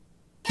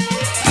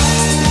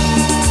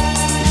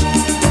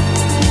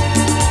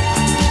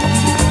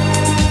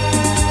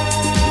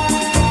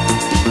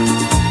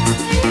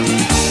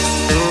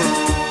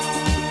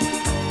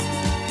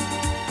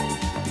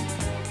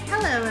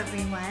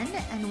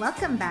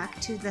back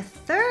to the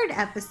third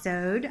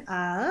episode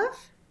of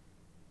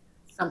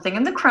Something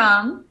in the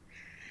Crumb.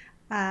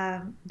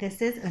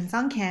 This is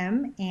Eun-Sung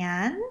Kim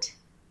and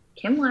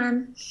Kim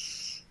Wen.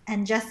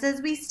 And just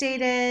as we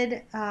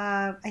stated,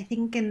 I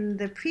think in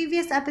the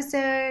previous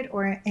episode,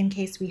 or in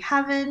case we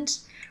haven't,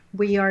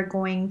 we are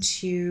going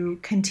to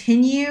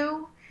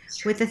continue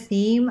with the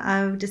theme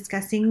of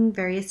discussing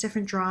various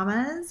different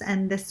dramas.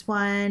 And this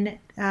one,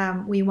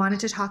 we wanted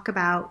to talk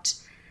about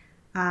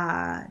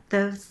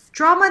the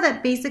drama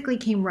that basically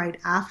came right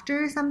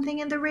after Something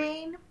in the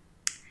Rain,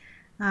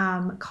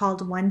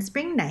 called One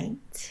Spring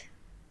Night.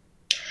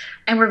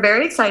 And we're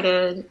very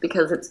excited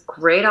because it's a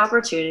great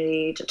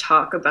opportunity to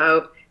talk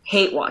about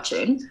hate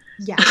watching.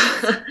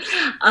 Yes.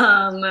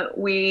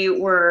 We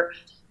were,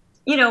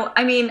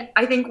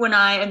 I think when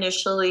I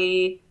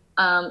initially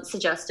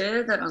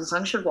suggested that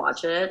Eun-Sung should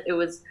watch it, it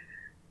was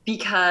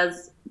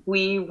because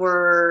we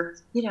were,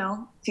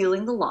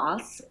 feeling the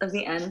loss of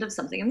the end of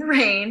Something in the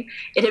Rain.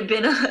 It had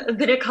been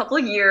a couple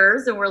of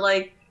years, and we're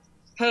like,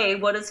 hey,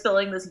 what is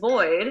filling this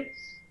void?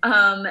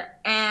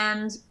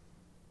 And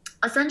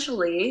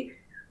essentially,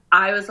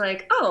 I was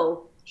like,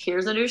 oh,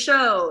 here's a new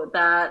show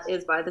that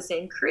is by the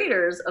same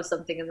creators of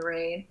Something in the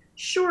Rain.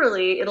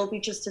 Surely it'll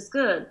be just as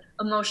good,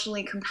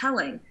 emotionally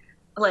compelling,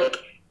 like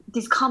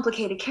these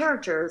complicated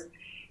characters.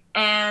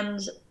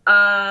 And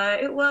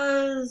it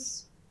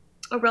was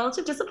a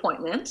relative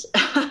disappointment,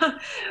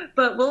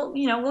 but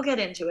we'll get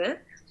into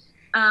it.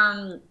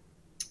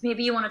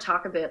 Maybe you want to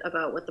talk a bit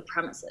about what the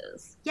premise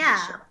is.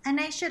 Yeah, and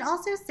I should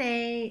also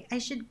say,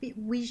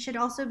 we should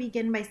also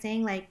begin by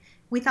saying,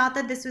 we thought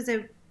that this was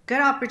a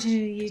good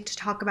opportunity to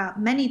talk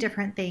about many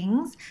different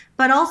things,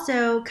 but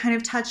also kind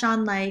of touch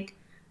on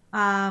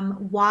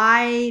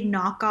why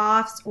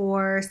knockoffs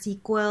or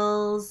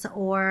sequels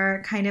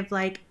or kind of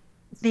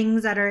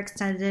things that are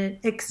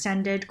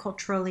extended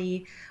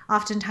culturally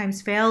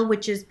oftentimes fail,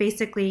 which is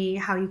basically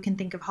how you can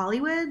think of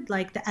Hollywood,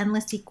 like the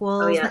endless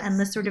sequels, the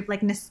endless sort of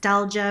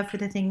nostalgia for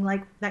the thing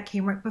that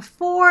came right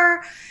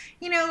before.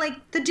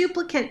 The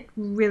duplicate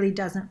really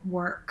doesn't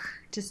work.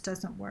 Just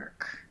doesn't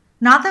work.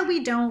 Not that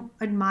we don't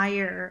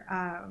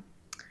admire,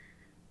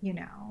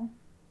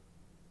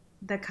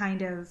 the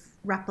kind of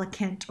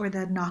replicant or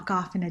the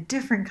knockoff in a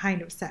different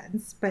kind of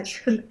sense, but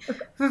for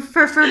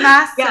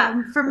mass,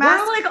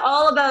 we're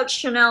all about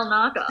Chanel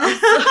knockoffs.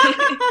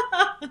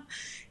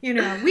 We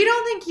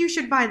don't think you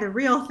should buy the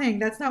real thing.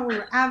 That's not what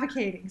we're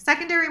advocating.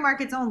 Secondary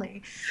markets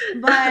only,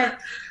 but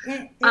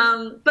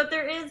but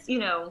there is,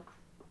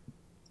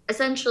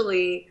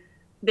 essentially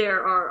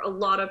there are a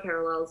lot of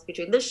parallels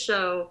between this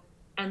show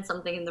and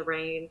Something in the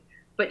Rain,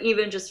 but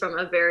even just from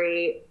a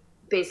very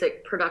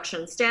basic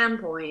production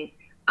standpoint,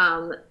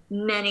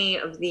 many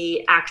of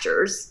the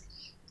actors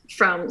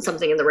from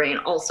Something in the Rain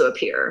also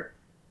appear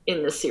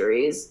in this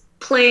series,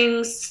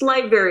 playing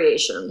slight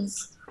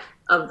variations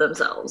of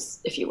themselves,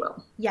 if you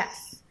will.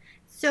 Yes.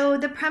 So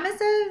the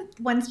premise of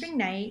One Spring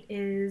Night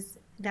is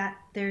that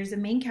there's a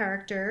main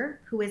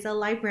character who is a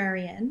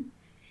librarian,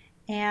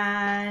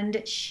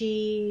 and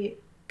she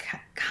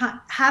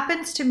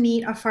happens to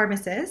meet a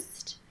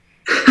pharmacist.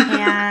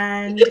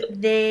 And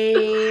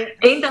they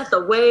ain't that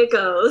the way it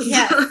goes.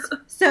 Yes.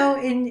 So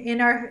in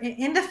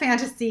the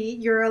fantasy,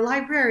 you're a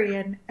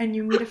librarian and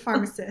you meet a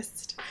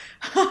pharmacist.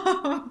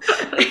 And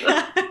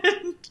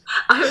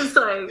I was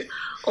like,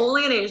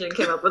 only an Asian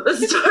came up with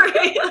this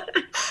story.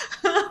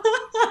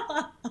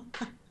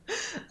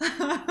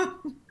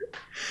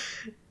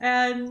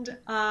 And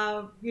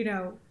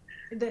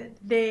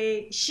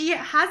she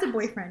has a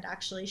boyfriend,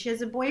 actually. She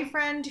has a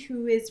boyfriend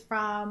who's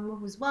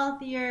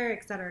wealthier,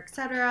 et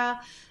cetera,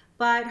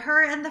 but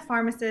her and the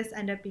pharmacist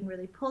end up being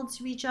really pulled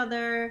to each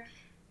other,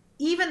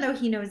 even though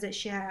he knows that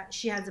she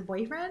has a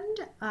boyfriend.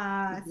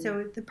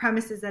 So the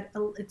premise is that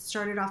it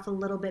started off a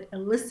little bit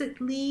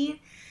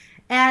illicitly.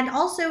 And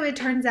also it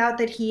turns out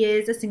that he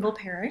is a single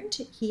parent.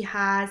 He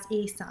has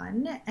a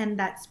son, and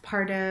that's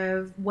part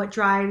of what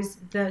drives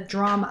the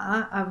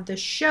drama of the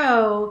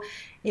show,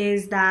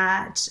 is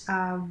that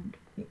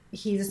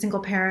he's a single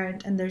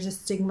parent and there's a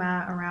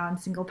stigma around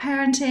single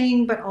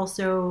parenting, but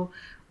also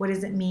what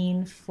does it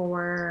mean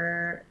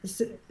for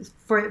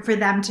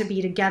them to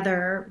be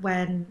together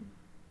when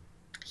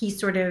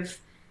he's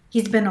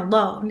been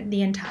alone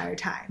the entire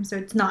time. So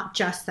it's not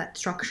just that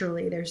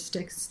structurally there's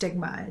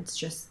stigma, it's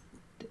just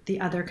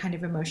the other kind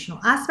of emotional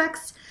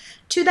aspects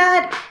to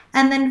that.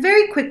 And then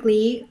very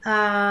quickly,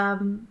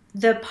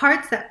 the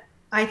parts that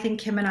I think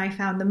Kim and I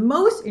found the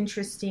most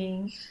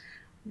interesting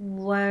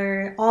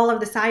were all of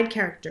the side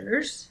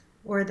characters,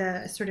 or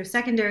the sort of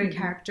secondary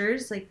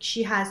characters.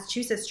 She has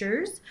two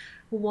sisters.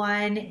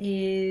 One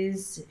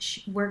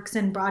she works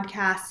in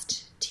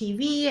broadcast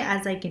TV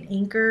as an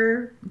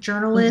anchor,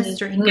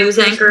 journalist, or news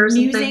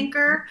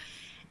anchor.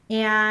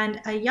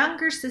 And a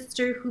younger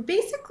sister who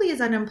basically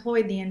is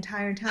unemployed the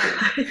entire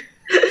time.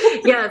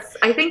 Yes,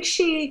 I think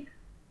she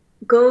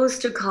goes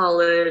to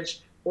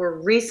college, or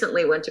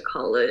recently went to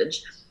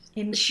college.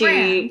 In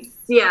France.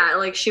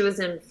 Yeah, she was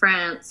in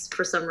France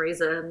for some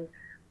reason.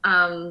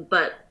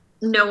 But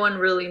no one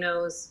really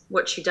knows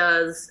what she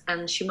does,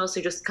 and she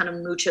mostly just kind of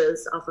mooches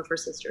off of her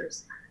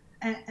sisters.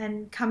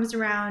 And comes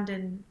around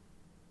and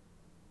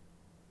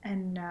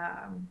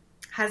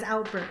has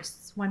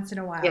outbursts once in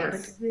a while.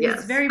 Yes, but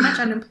is very much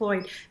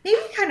unemployed. Maybe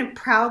kind of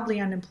proudly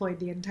unemployed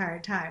the entire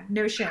time.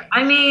 No shame.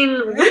 I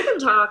mean, we can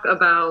talk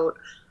about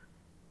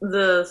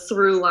the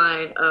through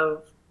line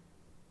of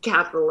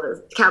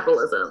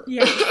capitalism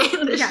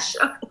in this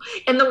show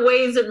and the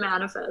ways it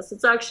manifests.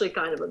 It's actually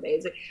kind of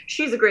amazing.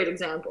 She's a great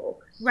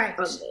example of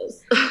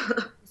this.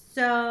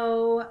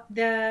 So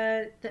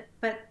the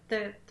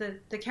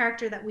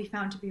character that we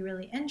found to be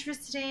really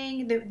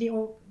interesting,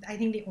 I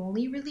think the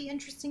only really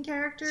interesting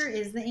character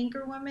is the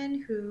anchor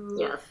woman,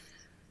 who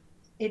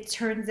it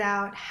turns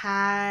out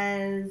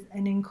has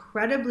an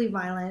incredibly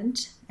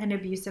violent and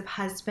abusive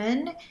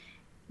husband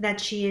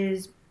that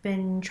she's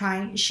been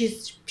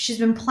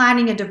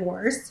planning a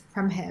divorce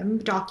from him,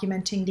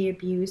 documenting the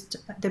abuse,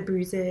 the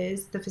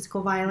bruises, the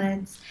physical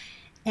violence,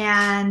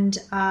 and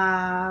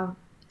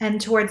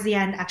towards the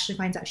end actually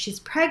finds out she's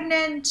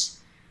pregnant,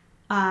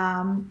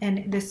 and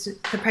the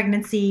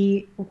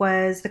pregnancy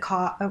was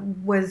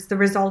the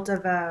result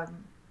of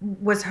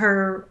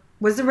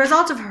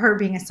her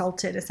being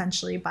assaulted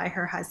essentially by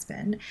her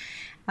husband,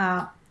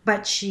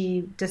 but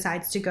she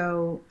decides to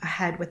go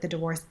ahead with the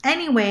divorce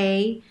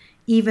anyway,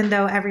 even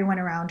though everyone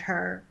around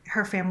her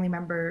family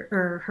member,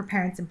 or her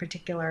parents in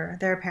particular,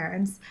 their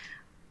parents,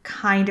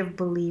 kind of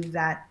believe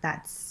that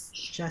that's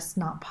just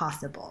not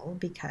possible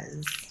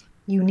because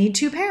you need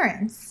two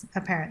parents,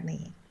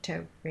 apparently,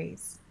 to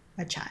raise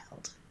a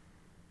child.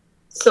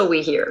 So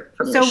we hear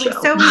from the show.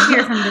 So we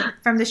hear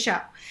from the show.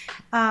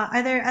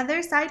 Are there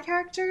other side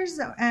characters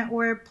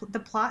or the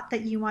plot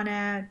that you want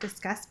to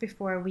discuss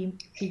before we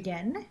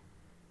begin?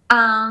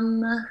 I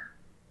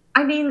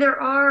mean,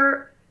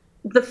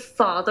 the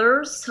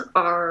fathers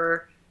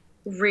are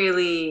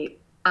really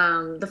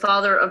the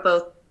father of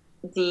both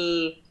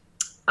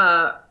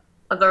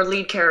of our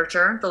lead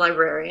character, the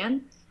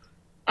librarian,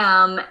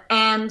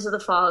 and the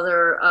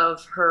father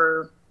of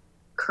her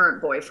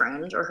current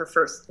boyfriend, or her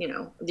first,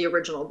 the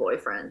original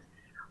boyfriend,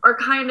 are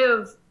kind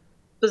of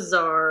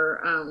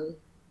bizarre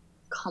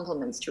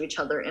compliments to each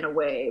other in a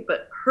way.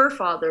 But her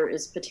father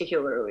is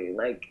particularly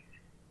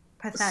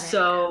pathetic.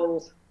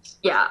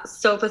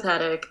 So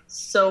pathetic,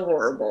 so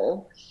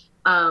horrible.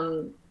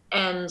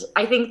 And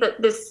I think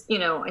that this,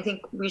 I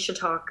think we should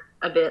talk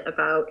a bit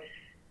about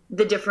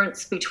the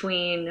difference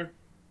between,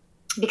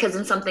 because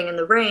in Something in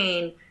the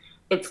Rain,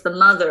 it's the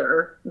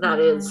mother that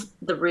is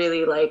the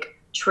really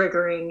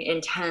triggering,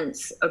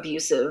 intense,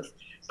 abusive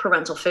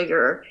parental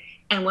figure.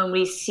 And when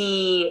we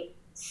see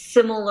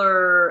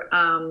similar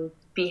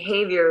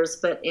behaviors,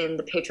 but in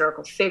the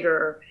patriarchal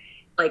figure,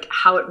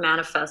 how it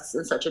manifests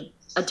in such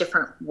a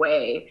different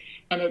way.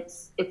 And it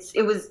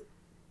was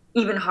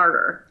even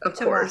harder, of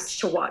course,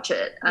 to watch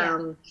it.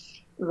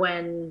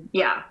 When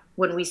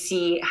we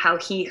see how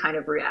he kind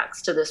of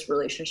reacts to this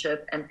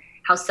relationship and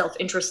how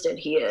self-interested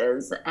he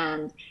is,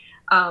 and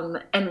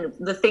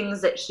the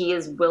things that he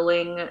is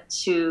willing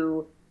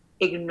to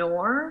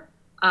ignore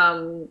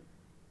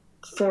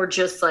for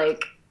just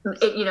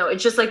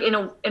it's just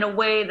in a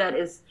way that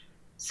is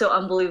so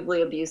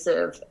unbelievably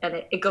abusive,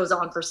 and it goes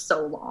on for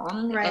so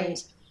long. Right.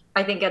 And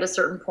I think at a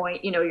certain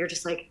point, you're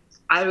just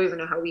I don't even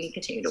know how we can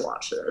continue to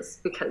watch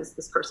this because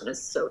this person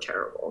is so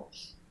terrible.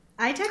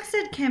 I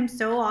texted Kim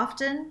so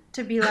often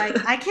to be like,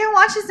 I can't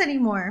watch this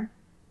anymore.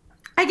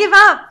 I give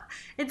up.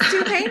 It's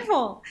too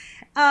painful.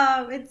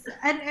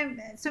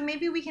 So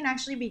maybe we can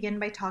actually begin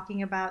by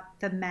talking about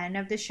the men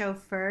of the show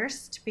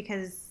first,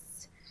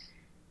 because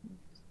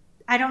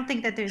I don't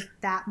think that there's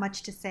that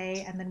much to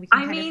say, and then we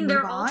can move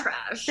they're on. all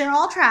trash. They're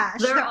all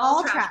trash. They're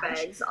all trash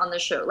bags on the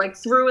show,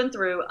 through and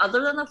through,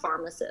 other than the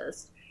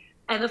pharmacist.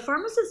 And the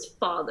pharmacist's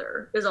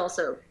father is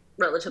also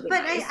relatively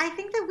nice. But I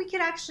think that we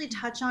could actually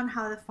touch on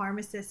how the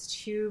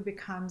pharmacist, too,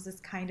 becomes this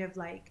kind of,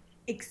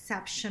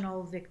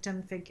 exceptional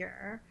victim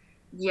figure.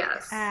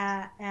 Yes.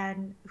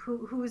 And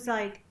who's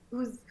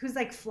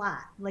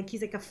flat.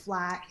 He's a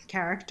flat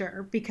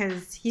character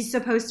because he's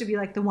supposed to be,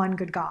 the one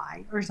good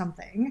guy or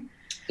something.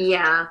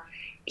 Yeah.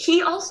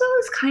 He also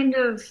is kind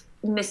of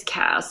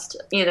miscast,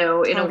 in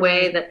a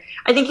way that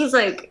I think he's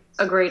a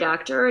great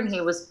actor and he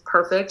was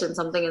perfect in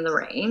Something in the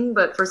Rain,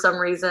 but for some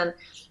reason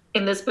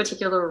in this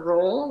particular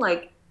role,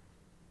 I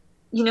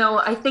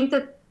think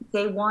that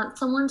they want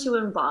someone to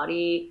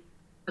embody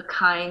a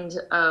kind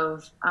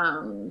of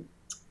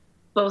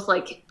both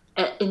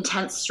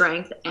intense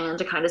strength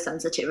and a kind of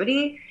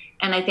sensitivity.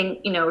 And I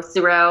think,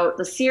 throughout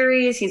the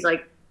series, he's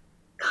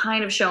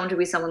kind of shown to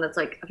be someone that's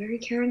a very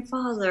caring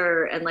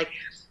father and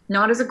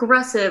not as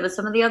aggressive as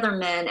some of the other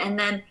men. And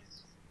then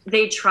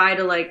they try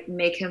to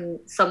make him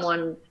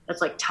someone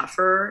that's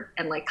tougher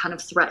and kind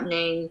of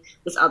threatening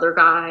this other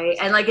guy.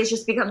 And it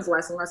just becomes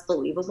less and less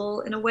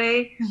believable in a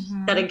way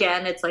that,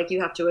 again, it's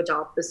you have to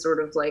adopt this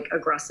sort of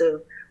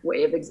aggressive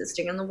way of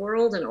existing in the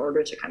world in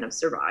order to kind of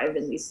survive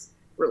in these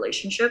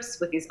relationships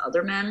with these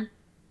other men.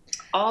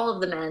 All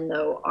of the men,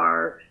 though,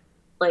 are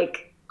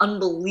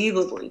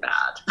unbelievably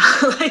bad,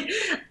 like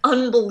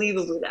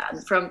unbelievably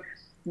bad, from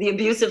the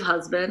abusive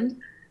husband,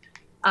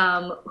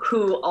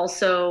 who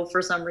also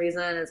for some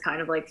reason is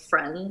kind of like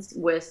friends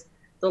with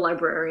the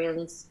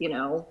librarian's, you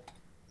know,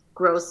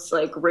 gross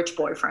like rich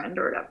boyfriend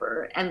or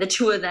whatever. And the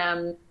two of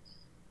them,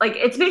 like,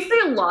 it's basically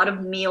a lot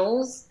of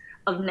meals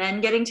of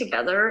men getting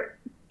together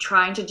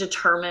trying to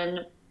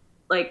determine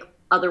like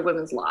other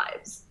women's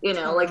lives, you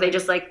know, like they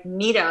just like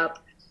meet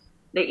up,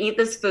 they eat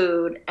this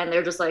food, and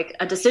they're just like,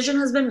 a decision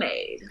has been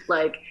made.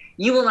 Like,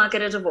 you will not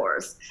get a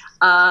divorce.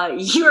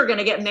 You are going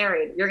to get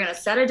married. You're going to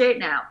set a date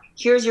now.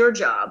 Here's your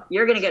job.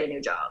 You're going to get a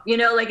new job. You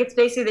know, like, it's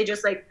basically they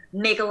just like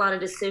make a lot of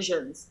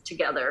decisions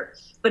together,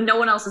 but no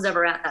one else is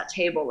ever at that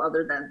table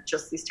other than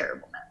just these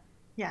terrible men.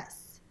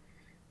 Yes.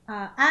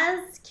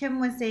 As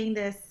Kim was saying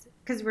this,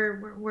 because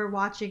we're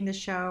watching the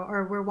show,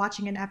 or we're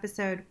watching an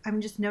episode,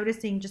 I'm just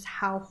noticing just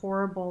how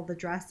horrible the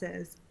dress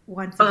is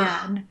once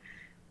again.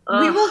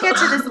 We will get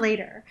to this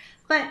later,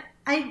 but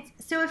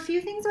so a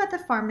few things about the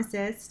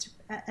pharmacist,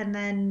 and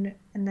then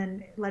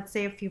let's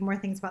say a few more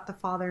things about the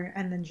father,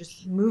 and then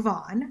just move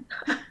on.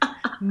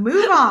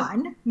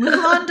 MoveOn.org.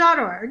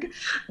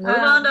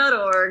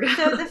 MoveOn.org.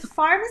 So the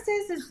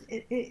pharmacist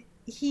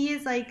he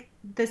is like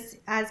this,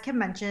 as Kim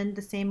mentioned,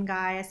 the same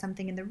guy as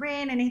Something in the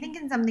Rain, and I think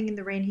in Something in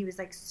the Rain he was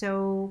like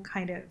so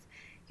kind of,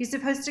 he's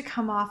supposed to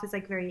come off as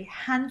like very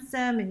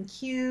handsome and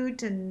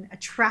cute and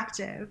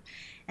attractive,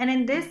 and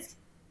in this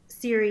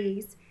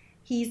series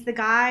he's the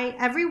guy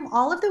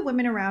all of the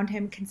women around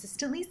him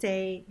consistently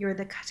say, you're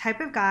the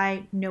type of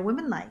guy no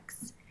woman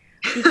likes,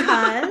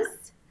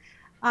 because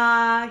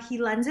he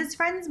lends his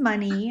friends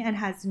money and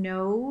has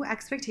no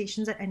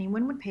expectations that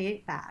anyone would pay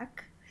it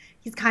back.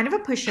 He's kind of a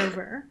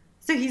pushover,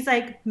 so he's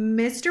like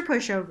Mr.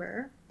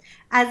 Pushover,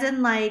 as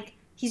in like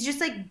he's just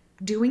like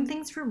doing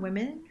things for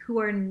women who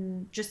are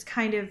just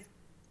kind of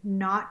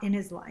not in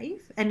his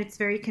life, and it's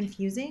very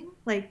confusing.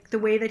 Like the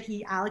way that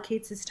he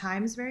allocates his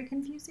time is very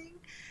confusing.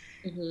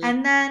 Mm-hmm.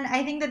 And then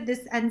I think that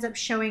this ends up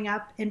showing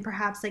up in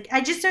perhaps like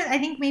I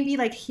think maybe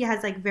like he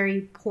has like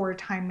very poor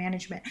time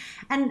management,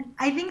 and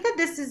I think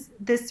that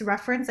this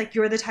reference, like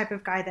you're the type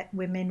of guy that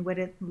women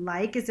wouldn't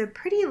like, is a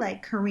pretty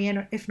like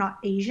Korean, if not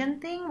Asian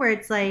thing, where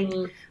it's like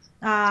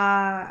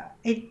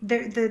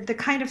the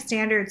kind of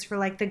standards for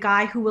like the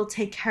guy who will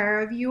take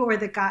care of you, or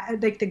the guy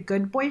like the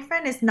good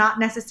boyfriend, is not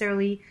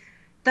necessarily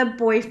the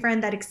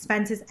boyfriend that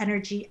expends his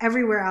energy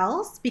everywhere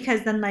else,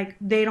 because then like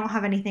they don't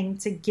have anything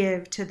to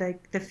give to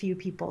the few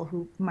people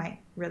who might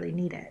really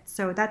need it.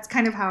 So that's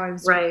kind of how I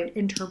was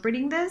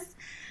interpreting this.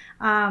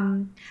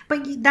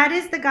 But that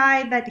is the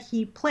guy that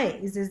he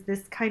plays, is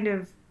this kind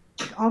of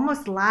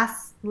almost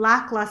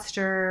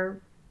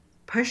lackluster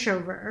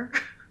pushover.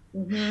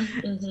 Mm-hmm,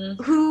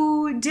 mm-hmm.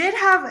 Who did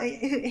have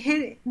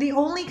the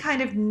only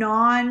kind of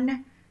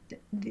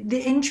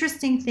the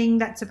interesting thing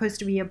that's supposed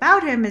to be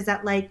about him is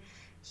that like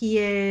he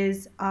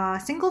is a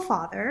single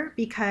father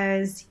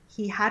because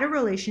he had a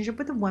relationship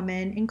with a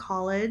woman in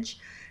college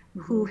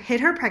who hid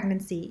her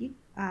pregnancy,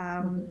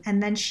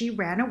 and then she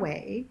ran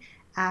away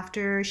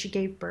after she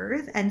gave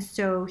birth, and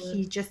so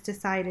he just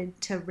decided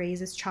to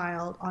raise his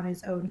child on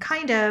his own.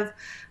 Kind of,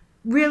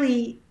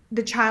 really,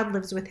 the child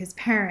lives with his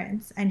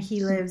parents, and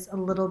he lives a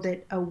little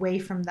bit away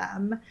from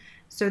them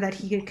so that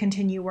he could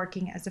continue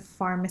working as a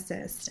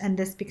pharmacist. And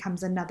this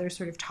becomes another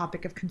sort of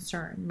topic of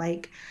concern,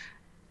 like,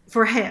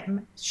 for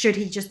him, should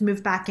he just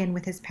move back in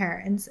with his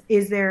parents?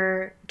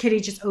 Could he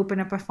just open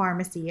up a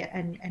pharmacy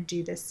and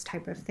do this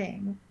type of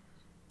thing?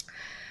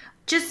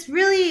 Just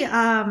really,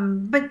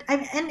 but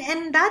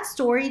and that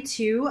story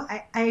too,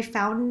 I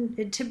found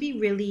it to be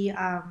really,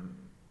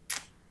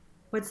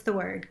 what's the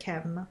word,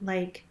 Kim?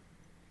 Like,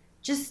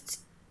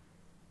 just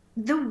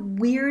the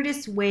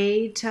weirdest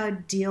way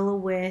to deal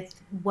with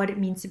what it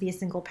means to be a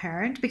single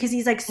parent, because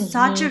he's like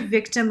such a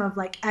victim of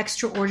like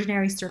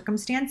extraordinary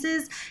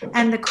circumstances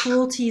and the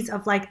cruelties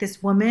of like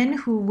this woman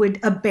who would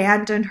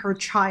abandon her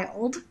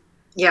child.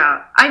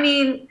 Yeah. I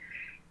mean,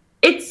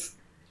 it's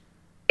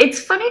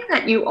funny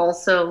that you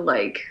also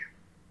like,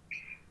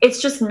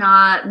 it's just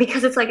not,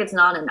 because it's like, it's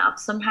not enough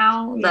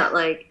somehow that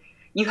like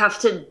you have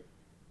to,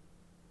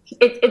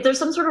 there's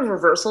some sort of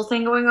reversal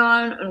thing going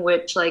on in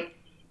which like,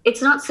 it's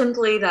not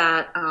simply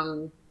that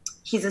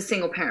he's a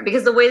single parent,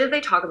 because the way that they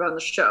talk about in the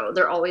show,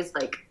 they're always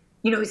like,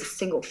 you know, he's a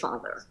single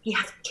father. He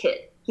has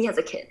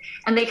a kid.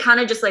 And they kind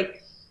of just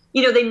like,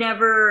 you know,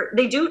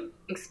 they do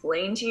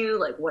explain to you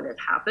like what had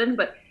happened,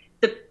 but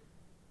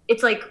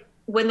it's like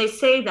when they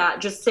say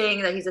that, just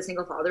saying that he's a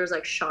single father is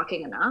like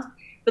shocking enough.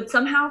 But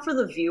somehow for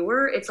the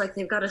viewer, it's like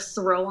they've got to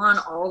throw on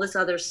all this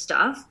other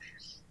stuff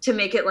to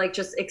make it like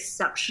just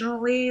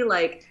exceptionally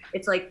like,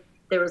 it's like,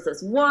 there was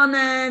this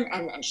woman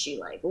and then she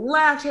like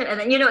left him, and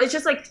then, you know, it's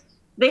just like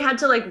they had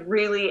to like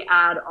really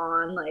add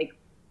on like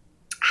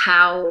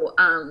how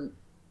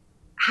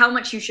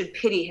much you should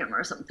pity him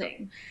or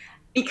something,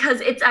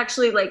 because it's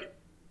actually like,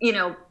 you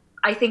know,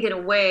 I think in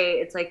a way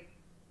it's like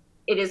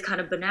it is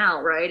kind of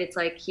banal, right? It's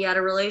like he had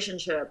a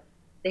relationship,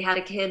 they had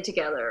a kid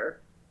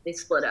together, they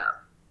split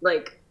up.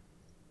 Like,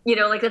 you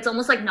know, like, it's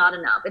almost like not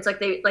enough. It's like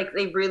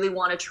they really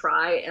want to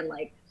try and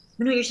like,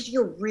 you know, you should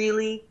feel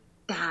really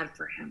bad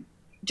for him,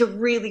 to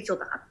really feel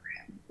bad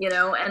for him, you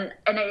know, and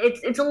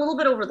it's a little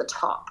bit over the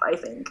top, I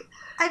think.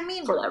 I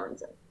mean, for that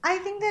reason. I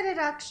think that it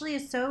actually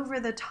is so over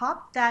the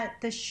top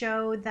that the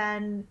show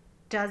then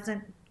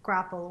doesn't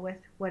grapple with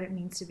what it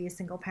means to be a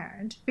single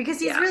parent,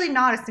 because he's really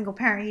not a single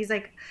parent. He's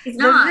like he's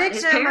not.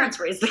 His parents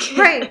raised the kid.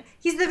 Right.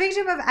 He's the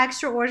victim of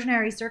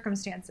extraordinary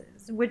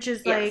circumstances, which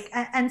is like,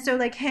 and so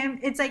like him,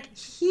 it's like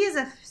he is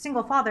a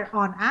single father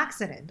on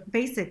accident,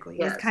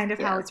 basically, is kind of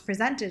how it's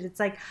presented. It's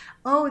like,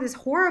 oh, this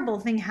horrible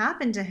thing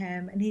happened to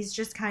him, and he's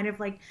just kind of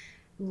like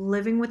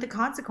living with the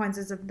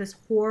consequences of this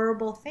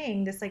horrible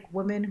thing, this like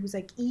woman who's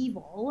like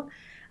evil.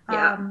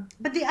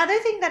 But the other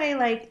thing that I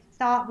like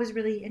thought was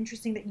really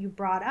interesting that you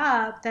brought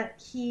up, that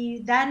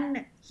he's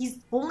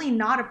only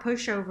not a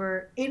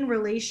pushover in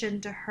relation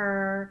to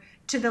her,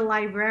 to the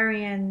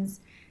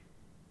librarian's,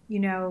 you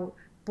know,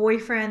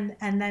 boyfriend,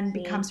 and then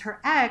becomes her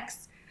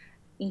ex.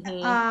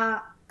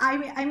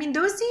 I mean,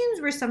 those scenes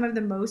were some of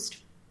the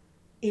most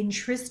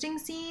interesting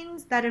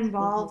scenes that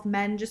involved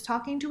men just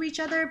talking to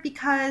each other,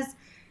 because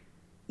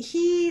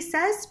he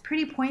says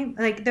pretty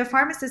like the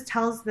pharmacist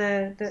tells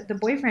the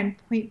boyfriend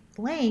point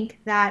blank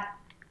that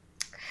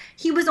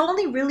he was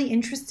only really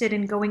interested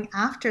in going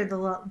after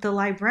the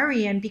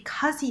librarian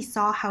because he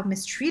saw how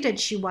mistreated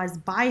she was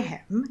by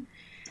him,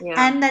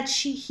 and that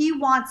he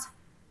wants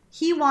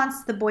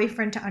the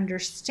boyfriend to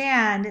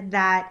understand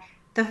that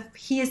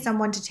he is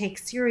someone to take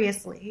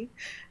seriously.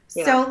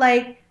 So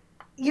like,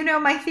 you know,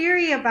 my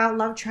theory about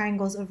love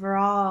triangles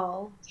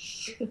overall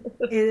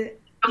is,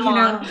 Come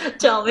on,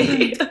 tell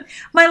me.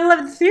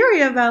 My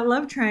theory about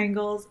love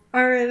triangles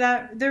are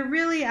that they're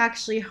really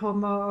actually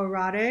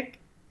homoerotic,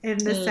 in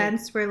the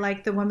sense where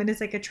like the woman is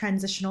like a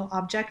transitional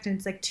object, and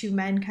it's like two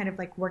men kind of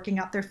like working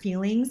out their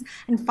feelings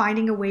and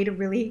finding a way to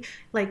really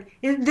like,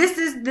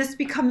 this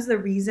becomes the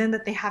reason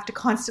that they have to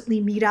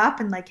constantly meet up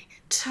and like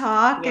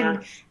talk,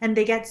 and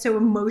they get so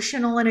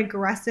emotional and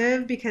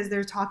aggressive because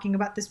they're talking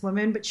about this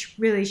woman, but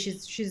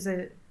she's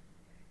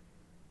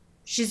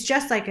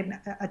just like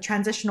a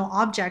transitional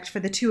object for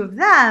the two of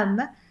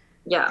them.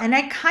 Yeah. And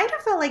I kind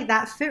of felt like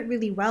that fit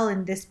really well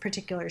in this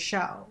particular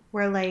show,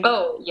 where like...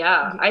 Oh,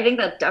 yeah. I think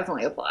that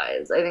definitely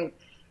applies. I think,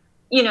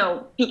 you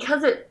know,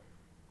 because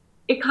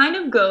it kind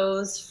of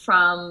goes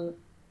from,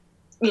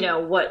 you know,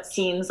 what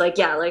seems like,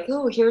 like,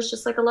 oh, here's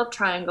just like a love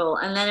triangle.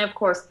 And then, of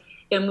course,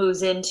 it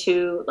moves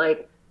into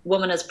like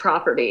woman as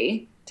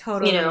property.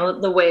 Totally. You know,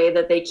 the way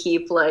that they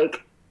keep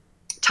like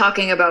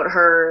talking about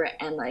her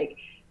and like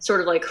sort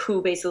of like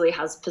who basically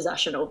has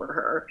possession over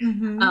her.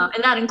 And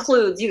that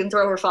includes, you can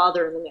throw her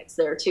father in the mix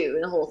there too.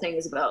 And the whole thing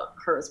is about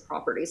her as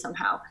property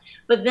somehow.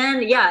 But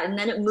then, and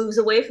then it moves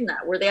away from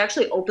that, where they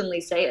actually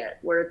openly say it,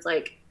 where it's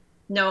like,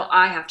 no,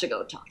 I have to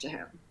go talk to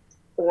him,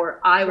 or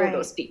I will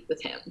go speak with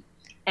him.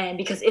 And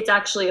because it's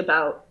actually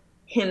about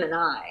him and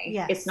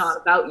I, it's not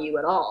about you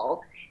at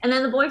all. And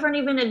then the boyfriend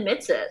even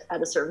admits it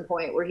at a certain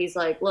point, where he's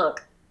like,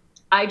 look,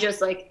 I just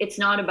like, it's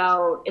not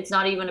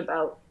even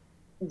about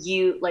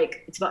you,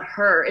 like, it's about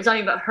her. It's not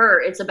even about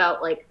her. It's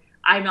about like,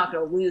 I'm not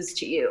going to lose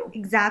to you.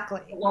 Exactly.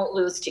 I won't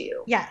lose to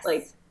you. Yes.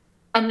 Like,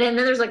 and then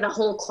there's like the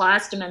whole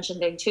class dimension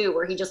thing too,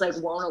 where he just like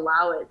won't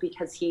allow it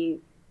because he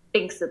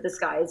thinks that this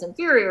guy is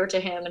inferior to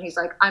him, and he's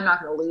like, I'm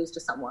not going to lose to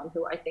someone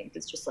who I think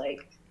is just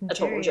like a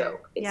total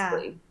joke,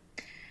 basically.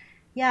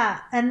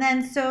 Yeah. And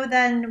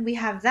then we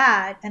have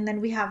that, and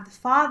then we have the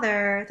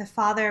father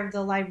of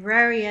the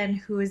librarian,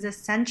 who is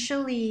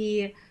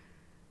essentially,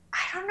 I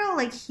don't know,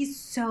 like he's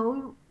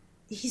so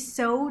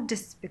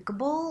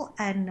despicable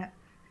and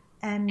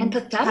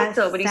pathetic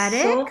though, but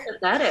he's so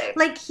pathetic.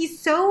 Like, he's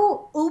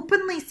so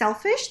openly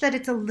selfish that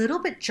it's a little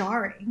bit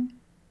jarring.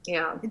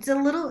 Yeah. It's a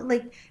little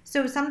like,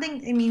 so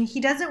something, I mean, he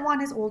doesn't want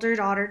his older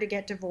daughter to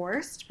get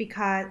divorced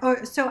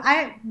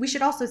we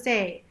should also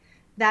say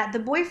that the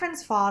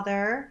boyfriend's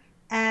father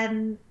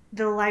and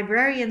the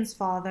librarian's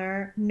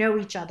father know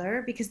each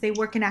other because they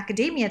work in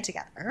academia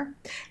together.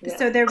 Yeah.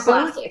 So they're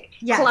classic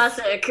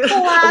of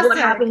what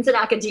happens in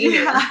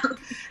academia.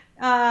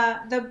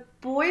 The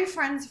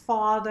boyfriend's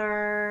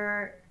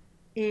father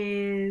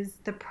is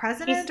the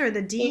president or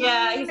the dean.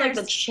 Yeah, he's like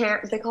the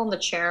chair. They call him the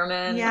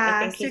chairman.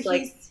 Yeah, I think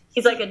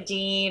he's like a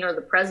dean or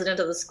the president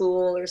of the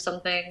school or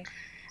something.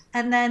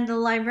 And then the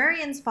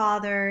librarian's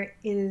father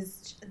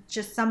is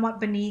just somewhat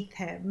beneath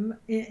him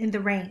in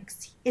the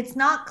ranks. It's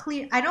not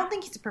clear. I don't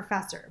think he's a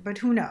professor, but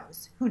who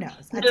knows? Who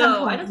knows? At some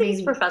point, I don't think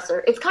he's a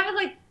professor. It's kind of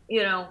like,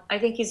 you know, I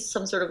think he's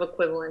some sort of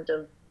equivalent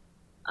of,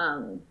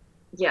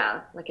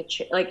 like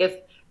if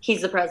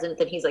he's the president,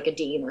 then he's like a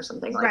dean or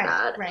something like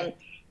that. Right.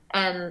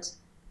 And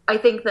I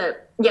think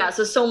that,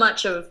 so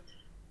much of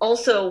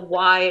also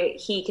why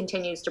he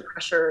continues to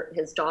pressure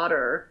his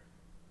daughter,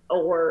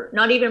 or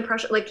not even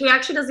pressure, like he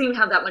actually doesn't even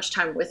have that much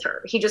time with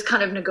her. He just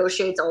kind of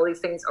negotiates all these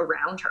things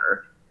around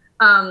her,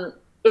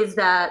 is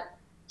that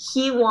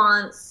he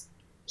wants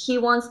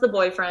the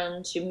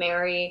boyfriend to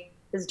marry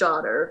his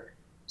daughter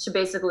to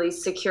basically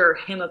secure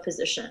him a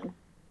position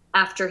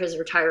after his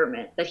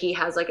retirement, that he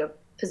has like a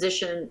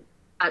position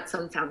at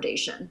some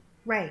foundation.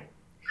 Right.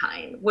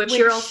 Which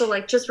you're also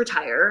like, just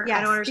retire. Yes,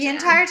 I don't understand.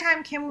 the entire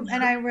time Kim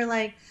and I were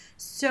like,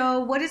 so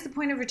what is the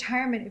point of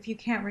retirement if you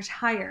can't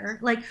retire?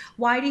 Like,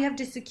 why do you have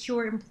to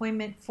secure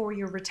employment for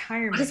your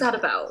retirement? What is that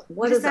about?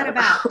 What is that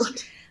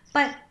about?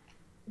 But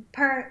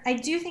I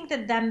do think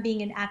that them being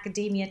in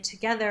academia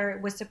together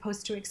was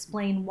supposed to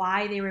explain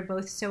why they were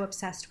both so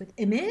obsessed with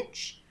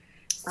image.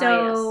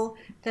 So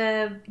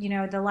the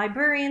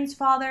librarian's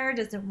father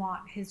doesn't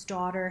want his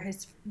daughter,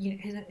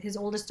 his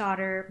oldest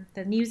daughter,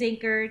 the news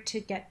anchor,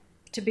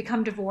 to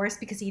become divorced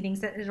because he thinks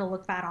that it'll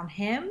look bad on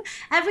him.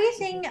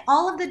 Everything,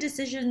 all of the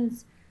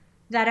decisions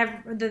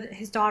that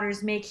his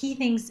daughters make, he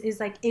thinks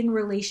is like in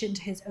relation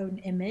to his own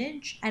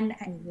image. And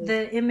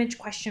the image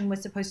question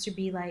was supposed to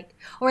be like,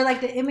 or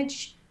like the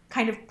image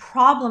kind of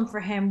problem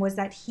for him was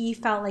that he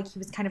felt like he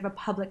was kind of a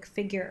public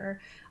figure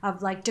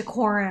of like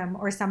decorum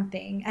or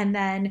something, and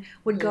then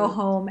would go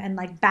home and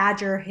like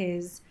badger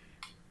his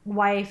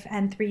wife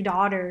and 3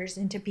 daughters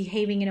into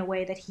behaving in a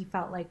way that he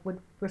felt like would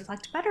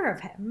reflect better of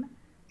him.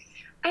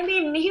 I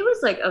mean, he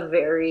was like a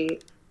very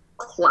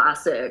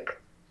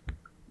classic,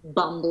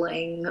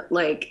 bumbling,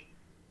 like,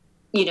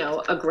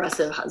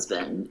 aggressive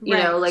husband. You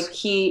know, like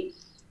he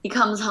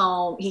comes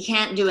home, he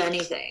can't do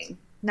anything.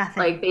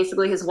 Nothing. Like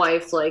basically his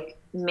wife like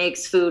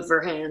makes food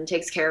for him,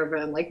 takes care of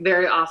him. Like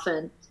very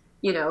often,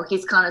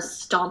 he's kind of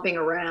stomping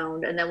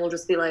around, and then we'll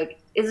just be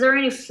like, is there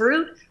any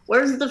fruit?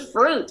 Where's the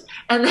fruit?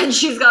 And then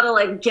she's got to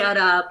like get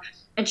up.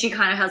 And she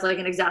kind of has like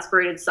an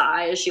exasperated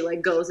sigh as she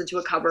like goes into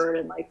a cupboard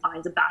and like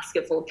finds a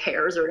basket full of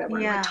pears or whatever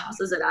and like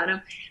tosses it at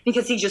him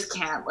because he just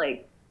can't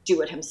like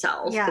do it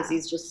himself because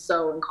he's just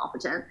so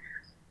incompetent.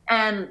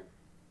 And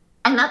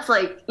that's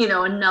like,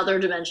 another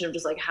dimension of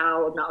just like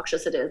how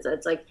obnoxious it is.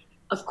 It's like,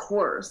 of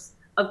course,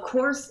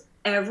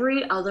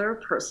 every other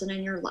person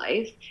in your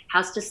life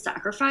has to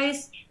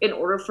sacrifice in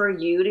order for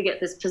you to get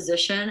this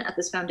position at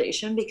this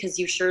foundation because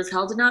you sure as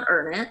hell did not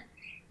earn it.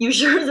 You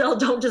sure as hell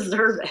don't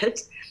deserve it.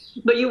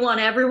 But you want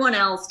everyone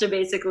else to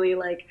basically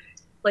like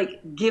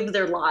give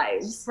their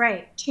lives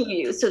to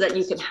you so that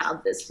you can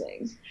have this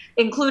thing,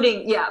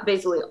 including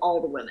basically all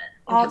the women.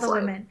 All the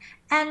women,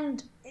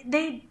 and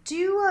they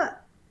do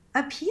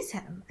appease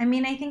him. I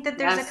mean, I think that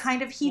there's a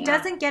kind of he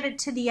doesn't get it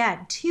to the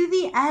end. To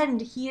the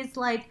end, he is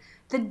like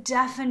the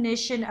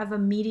definition of a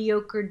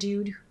mediocre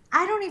dude.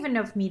 I don't even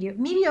know if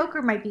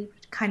mediocre might be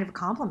kind of a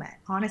compliment,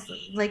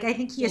 honestly. Like I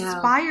think he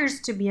aspires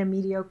to be a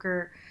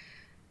mediocre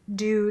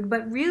dude,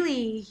 but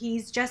really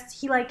he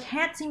like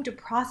can't seem to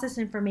process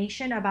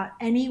information about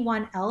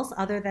anyone else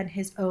other than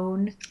his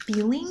own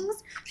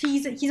feelings.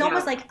 He's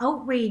almost like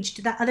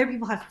outraged that other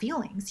people have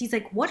feelings. He's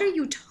like, what are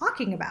you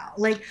talking about?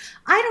 Like,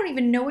 I don't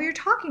even know what you're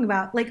talking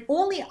about. Like,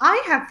 only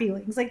I have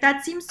feelings. Like,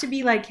 that seems to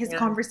be like his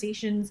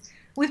conversations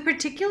with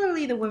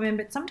particularly the women,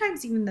 but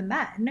sometimes even the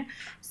men.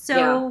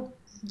 So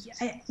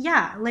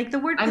like the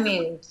word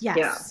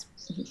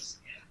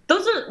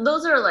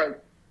those are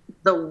like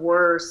the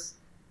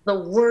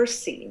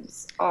worst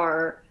scenes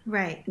are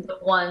the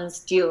ones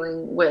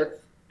dealing with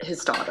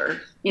his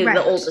daughter,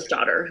 the oldest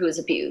daughter who is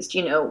abused,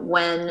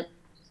 when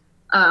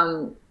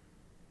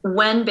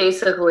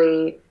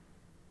basically,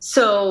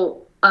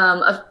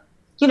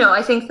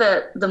 I think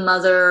that the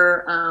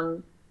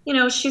mother,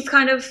 she's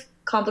kind of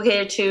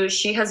complicated too.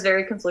 She has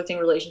very conflicting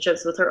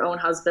relationships with her own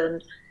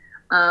husband.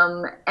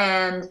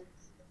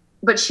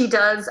 But she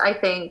does, I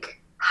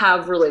think,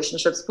 have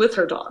relationships with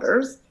her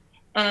daughters.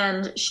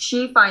 And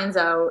she finds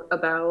out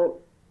about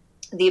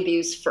the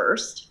abuse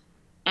first,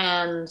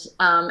 and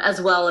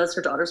as well as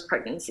her daughter's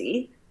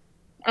pregnancy.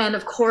 And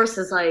of course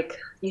is like,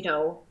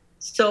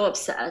 so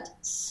upset,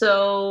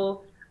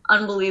 so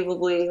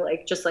unbelievably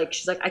she's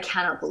like, I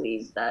cannot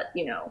believe that,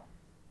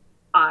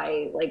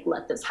 I like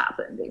let this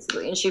happen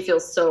basically. And she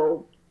feels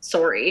so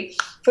sorry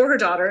for her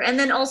daughter. And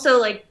then also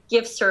like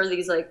gifts her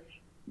these like,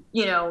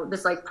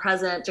 this like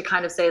present to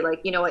kind of say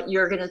like, you know what,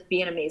 you're going to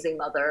be an amazing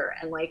mother,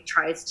 and like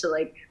tries to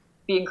like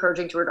be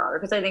encouraging to her daughter,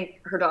 because I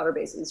think her daughter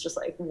basically is just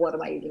like, what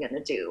am I even going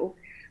to do?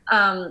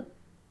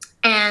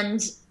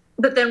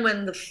 But then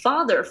when the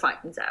father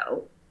finds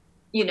out,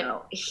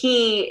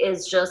 he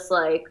is just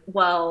like,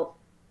 well,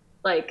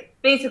 like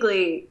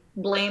basically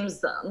blames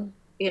them,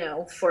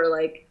 for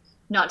like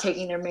not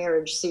taking their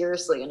marriage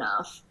seriously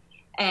enough.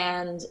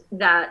 And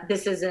that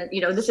this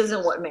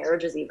isn't what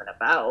marriage is even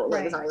about.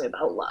 Like it's not even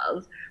about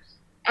love.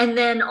 And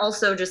then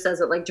also just says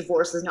that like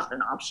divorce is not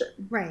an option.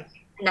 Right.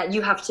 And that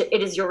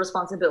it is your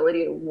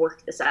responsibility to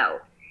work this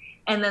out.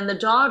 And then the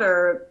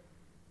daughter,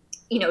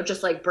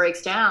 just like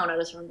breaks down at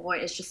a certain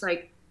point. It's just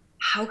like,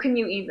 how can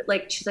you even,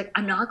 like, she's like,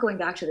 I'm not going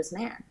back to this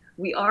man.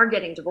 We are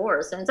getting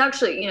divorced. And it's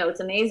actually, it's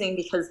amazing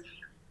because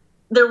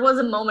there was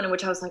a moment in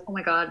which I was like, oh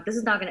my God, this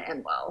is not going to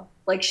end well.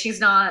 Like, she's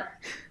not,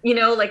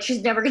 like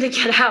she's never going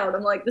to get out.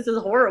 I'm like, this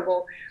is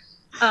horrible.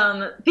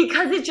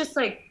 Because it's just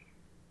like,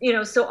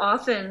 so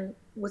often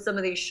with some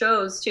of these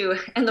shows too,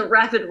 and the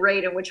rapid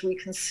rate in which we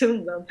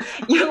consume them,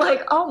 you're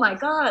like, oh my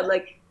God,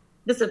 like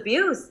this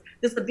abuse.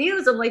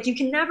 I'm like, you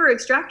can never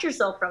extract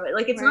yourself from it.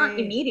 Like it's not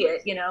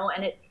immediate,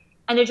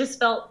 and it just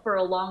felt for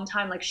a long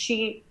time like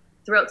she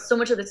throughout so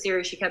much of the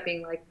series, she kept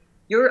being like,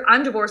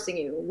 I'm divorcing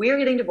you. We're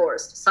getting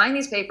divorced. Sign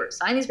these papers.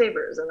 Sign these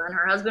papers. And then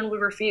her husband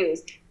would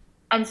refuse.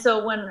 And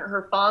so when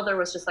her father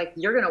was just like,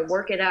 you're going to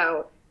work it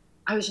out,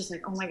 I was just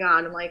like, oh my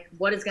God. I'm like,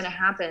 what is going to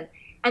happen?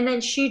 And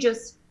then she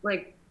just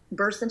like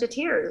burst into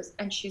tears.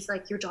 And she's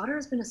like, your daughter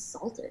has been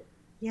assaulted.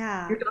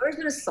 Yeah. Your daughter's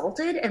been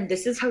assaulted and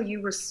this is how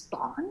you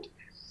respond?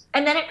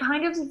 And then it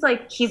kind of is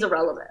like, he's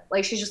irrelevant.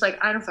 Like, she's just like,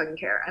 I don't fucking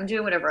care. I'm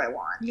doing whatever I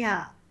want.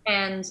 Yeah.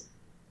 And,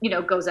 you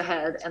know, goes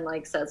ahead and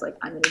like says like,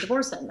 I'm going to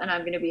divorce him and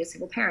I'm going to be a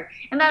single parent.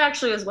 And that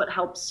actually is what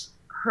helps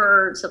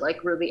her to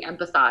like really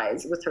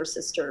empathize with her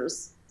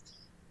sister's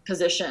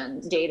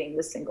position dating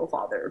the single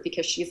father,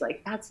 because she's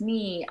like, that's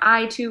me.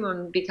 I too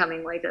am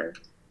becoming like a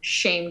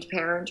shamed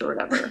parent or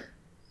whatever.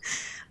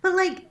 But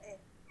like,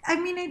 I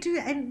mean, I do,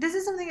 and this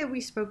is something that we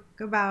spoke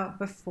about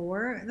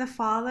before.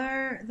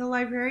 The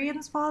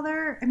librarian's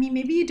father, I mean,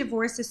 maybe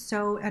divorce is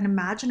so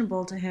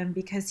unimaginable to him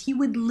because he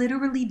would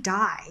literally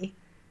die.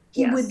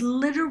 He would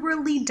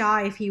literally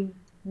die if he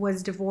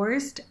was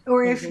divorced,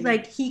 or if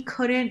like he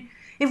couldn't,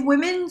 if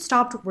women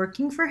stopped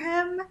working for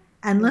him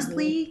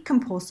endlessly,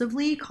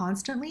 compulsively,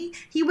 constantly,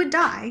 he would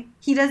die.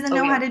 He doesn't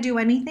know how to do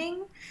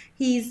anything.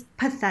 He's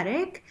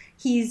pathetic.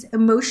 He's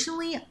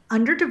emotionally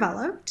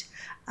underdeveloped.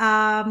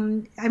 I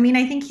mean,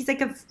 I think he's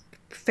like a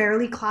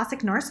fairly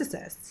classic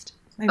narcissist.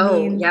 I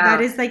mean,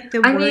 that is like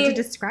the word to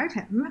describe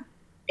him.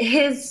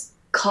 His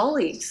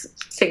colleagues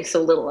think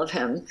so little of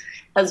him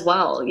as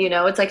well. You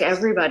know, it's like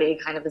everybody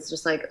kind of is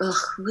just like, ugh,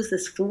 who is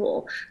this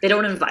fool? They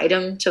don't invite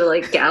him to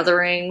like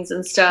gatherings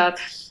and stuff.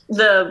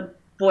 The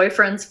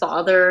boyfriend's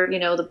father, you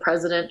know, the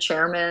president,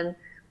 chairman,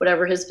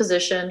 whatever his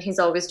position, he's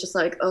always just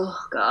like, oh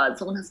God,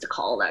 someone has to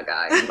call that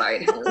guy and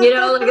invite him. You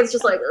know, like it's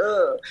just like,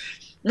 ugh,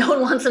 no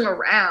one wants him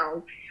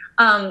around.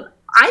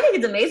 I think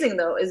it's amazing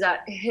though, is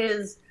that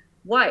his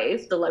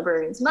wife, the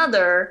librarian's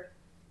mother,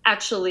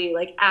 actually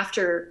like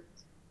after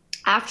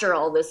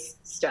all this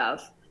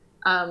stuff,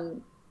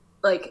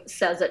 like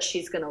says that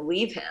she's going to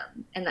leave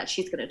him and that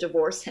she's going to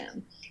divorce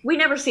him. We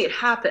never see it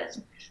happen,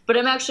 but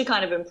I'm actually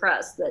kind of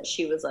impressed that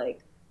she was like,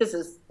 this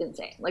is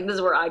insane. Like, this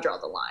is where I draw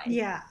the line.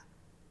 Yeah.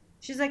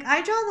 She's like,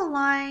 I draw the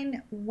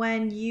line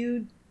when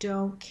you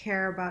don't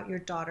care about your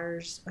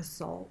daughter's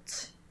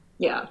assault.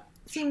 Yeah.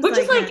 Seems Which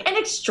is like an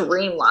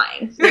extreme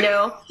line, you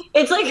know?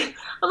 It's like,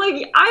 I'm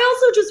like, I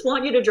also just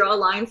want you to draw a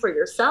line for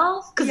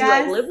yourself, because you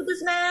like live with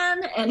this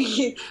man and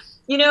he,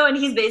 you know, and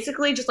he's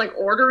basically just like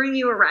ordering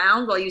you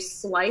around while you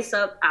slice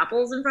up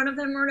apples in front of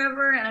him or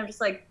whatever. And I'm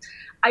just like,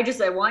 I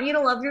want you to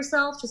love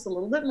yourself just a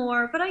little bit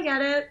more, but I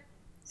get it.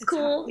 It's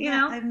cool, you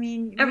know? I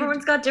mean,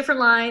 everyone's got different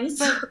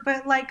lines.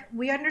 But like,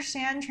 we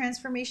understand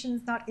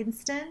transformation's not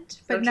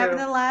instant, but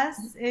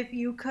nevertheless, if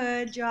you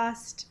could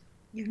just,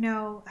 you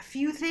know, a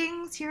few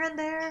things here and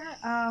there,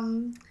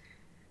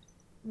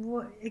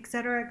 et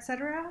cetera, et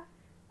cetera.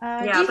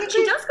 Yeah, but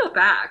she does go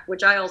back,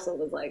 which I also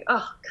was like,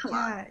 oh, come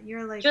on. Yeah,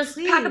 you're like, just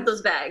pack up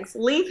those bags.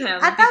 Leave him.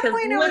 At that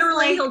point,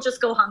 literally he'll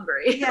just go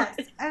hungry. Yes.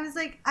 I was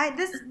like,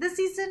 this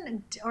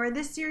season, or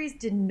this series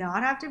did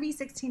not have to be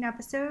 16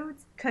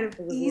 episodes. Could have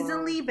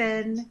easily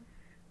been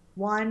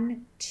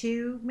 1,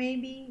 2,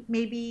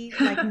 maybe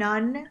like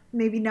none,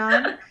 maybe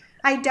none.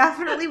 I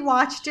definitely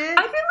watched it.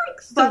 I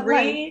feel like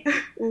 3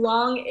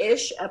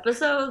 long-ish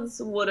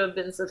episodes would have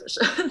been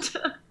sufficient.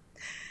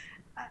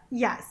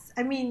 Yes.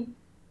 I mean,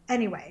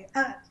 anyway,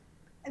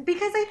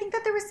 because I think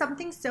that there was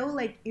something so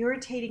like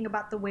irritating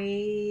about the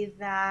way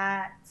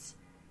that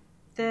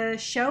the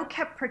show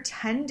kept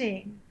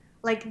pretending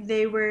like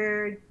they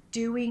were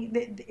doing,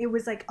 it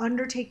was like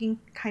undertaking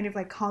kind of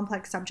like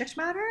complex subject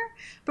matter,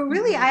 but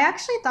really I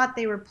actually thought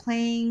they were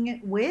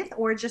playing with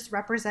or just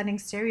representing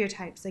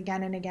stereotypes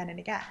again and again and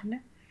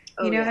again.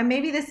 You know, and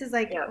maybe this is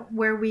like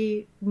where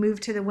we move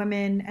to the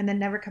women and then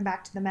never come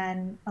back to the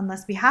men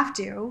unless we have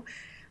to.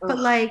 But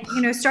like,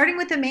 you know, starting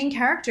with the main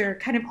character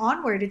kind of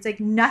onward, it's like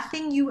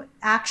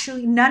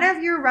none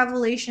of your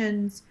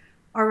revelations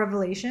are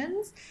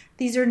revelations.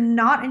 These are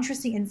not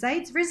interesting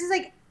insights. Versus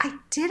like, I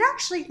did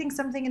actually think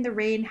Something in the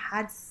Rain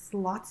had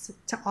lots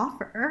to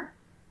offer.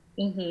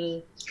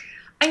 I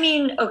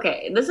mean,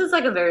 okay, this is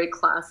like a very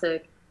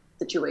classic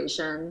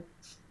situation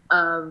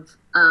of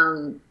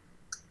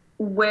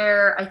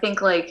where I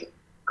think like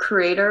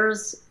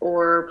creators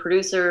or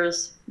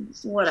producers,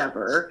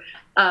 whatever,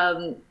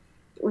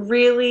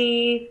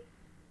 really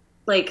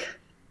like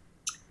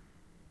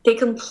they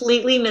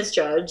completely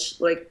misjudge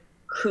like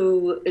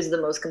who is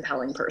the most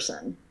compelling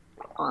person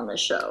on the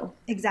show.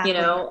 Exactly. You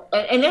know,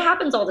 and it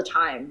happens all the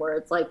time where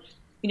it's like,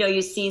 you know,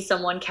 you see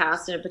someone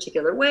cast in a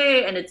particular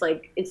way and it's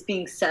like it's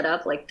being set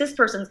up like this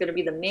person's going to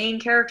be the main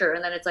character,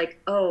 and then it's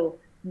like, oh,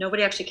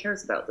 nobody actually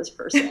cares about this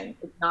person.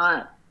 It's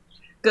not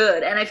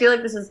good. And I feel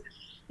like this is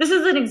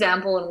an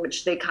example in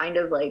which they kind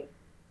of like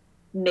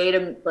made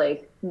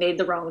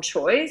the wrong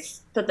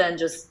choice, but then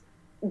just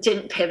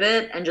didn't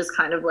pivot and just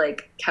kind of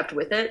like kept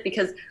with it,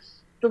 because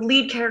the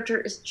lead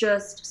character is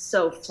just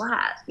so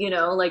flat, you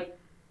know? Like,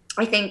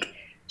 I think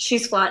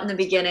she's flat in the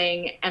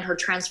beginning and her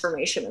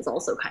transformation is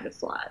also kind of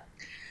flat,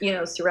 you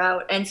know,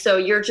 throughout. And so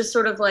you're just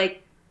sort of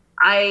like,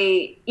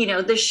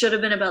 this should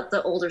have been about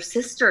the older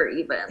sister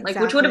even, like,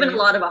 which would have been a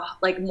lot of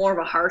more of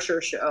a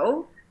harsher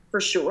show for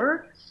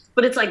sure.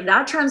 But it's like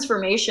that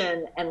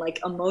transformation and like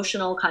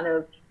emotional kind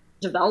of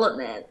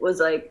development was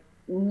like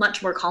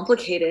much more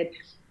complicated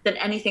than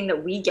anything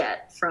that we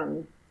get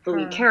from the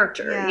lead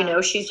character.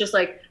 Yeah. She's just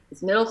like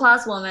this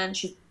middle-class woman.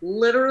 She's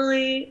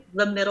literally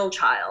the middle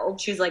child.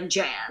 She's like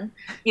Jan,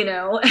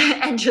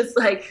 and just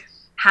like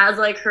has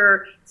like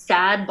her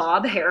sad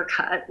bob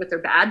haircut with her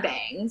bad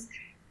bangs,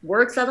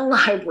 works at a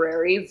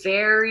library,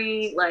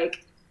 very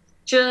like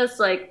just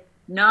like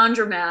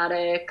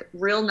non-dramatic,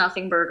 real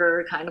nothing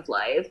burger kind of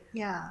life.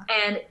 Yeah.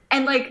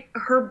 And like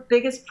her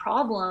biggest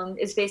problem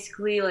is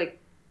basically like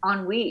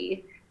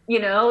ennui.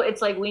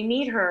 It's like we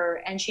meet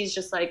her and she's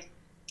just like,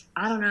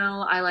 I don't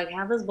know, I like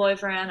have this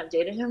boyfriend, I've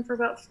dated him for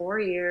about 4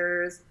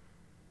 years,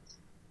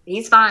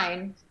 he's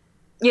fine,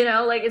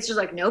 like it's just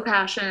like no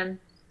passion,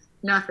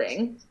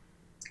 nothing.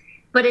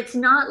 But it's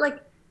not like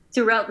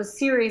throughout the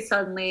series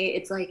suddenly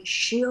it's like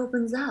she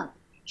opens up,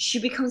 she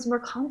becomes more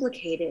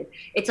complicated.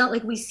 It's not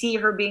like we see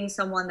her being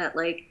someone that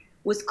like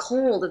was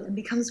cold and then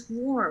becomes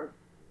warm.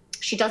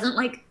 She doesn't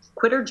like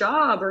quit her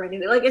job or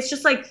anything. Like it's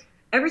just like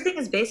everything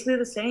is basically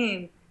the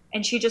same,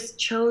 and she just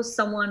chose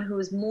someone who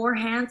is more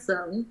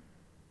handsome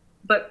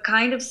but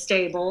kind of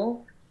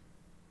stable,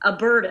 a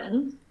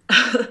burden,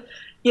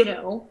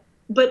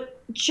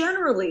 but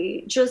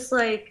generally just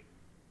like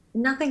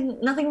nothing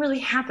really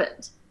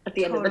happened at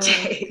the end of the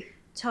day.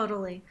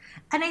 Totally.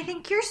 And I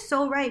think you're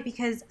so right,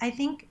 because I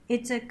think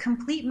it's a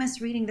complete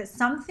misreading that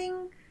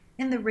Something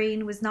in the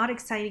Rain was not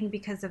exciting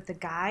because of the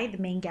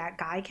main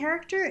guy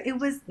character. It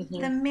was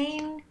the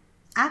main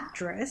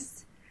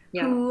actress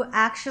who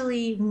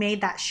actually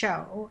made that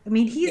show. I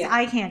mean, he's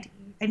eye candy,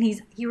 and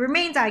he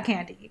remains eye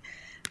candy.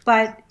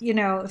 But,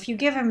 if you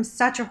give him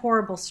such a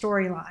horrible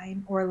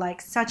storyline or like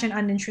such an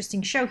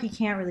uninteresting show, he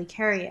can't really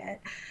carry it.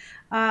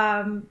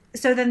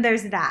 So then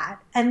there's that.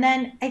 And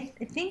then I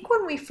think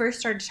when we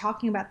first started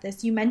talking about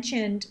this, you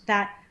mentioned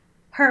that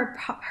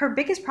her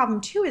biggest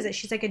problem too is that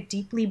she's like a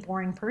deeply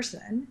boring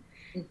person.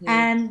 Mm-hmm.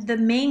 And the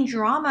main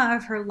drama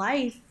of her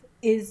life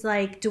is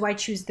like, do I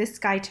choose this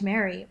guy to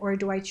marry or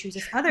do I choose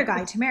this other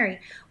guy to marry?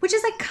 Which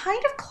is like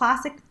kind of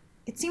classic.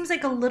 It seems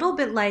like a little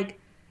bit like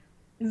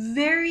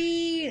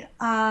very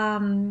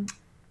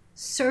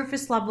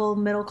surface level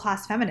middle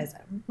class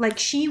feminism. Like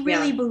she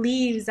really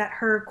believes that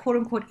her quote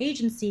unquote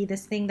agency,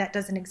 this thing that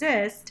doesn't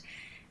exist,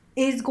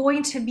 is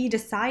going to be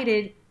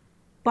decided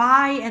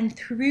by and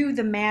through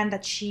the man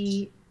that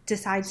she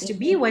decides to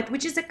be with,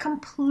 which is a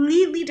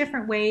completely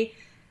different way.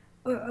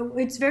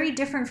 It's very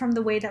different from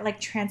the way that like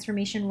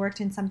transformation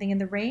worked in Something in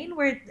the Rain,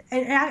 where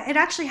it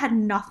actually had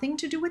nothing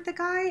to do with the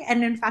guy.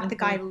 And in fact, the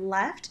guy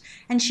left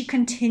and she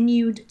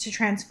continued to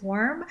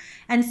transform.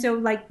 And so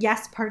like,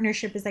 yes,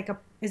 partnership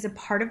is a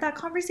part of that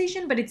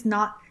conversation, but it's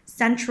not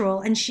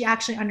central. And she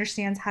actually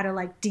understands how to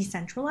like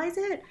decentralize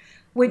it,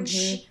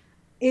 which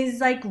is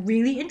like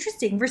really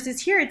interesting.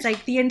 Versus here, it's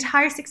like the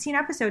entire 16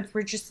 episodes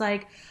were just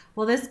like,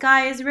 well, this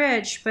guy is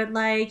rich, but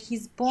like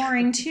he's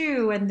boring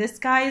too. And this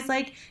guy is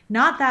like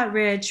not that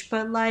rich,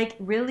 but like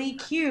really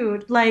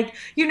cute. Like,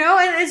 and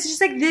it's just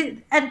like this,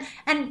 and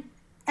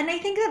I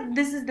think that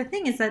this is the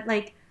thing, is that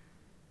like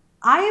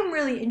I am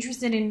really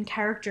interested in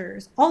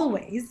characters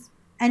always,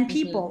 and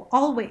people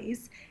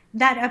always,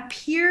 that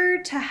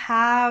appear to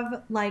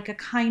have like a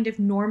kind of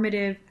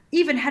normative,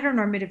 even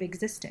heteronormative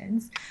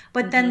existence.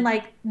 But then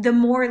like the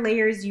more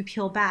layers you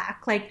peel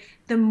back, like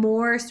the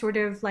more sort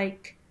of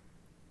like,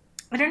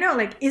 I don't know,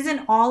 like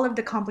isn't all of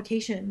the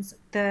complications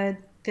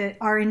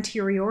our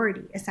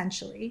interiority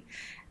essentially.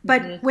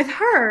 But with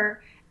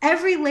her,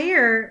 every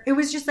layer, it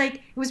was just like,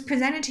 it was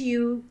presented to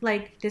you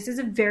like, this is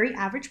a very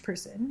average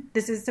person.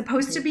 This is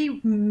supposed to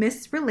be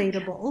Miss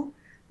Relatable,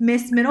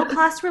 Miss Middle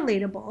Class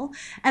Relatable.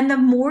 And the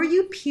more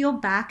you peel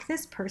back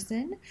this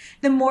person,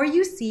 the more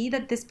you see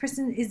that this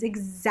person is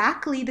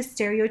exactly the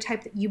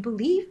stereotype that you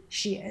believe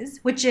she is,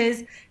 which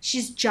is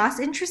she's just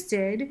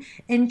interested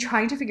in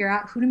trying to figure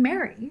out who to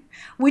marry,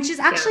 which is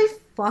actually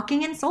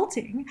fucking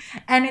insulting.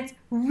 And it's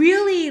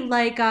really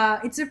like,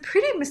 it's a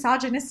pretty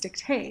misogynistic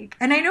take.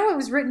 And I know it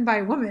was written by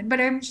a woman, but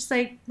I'm just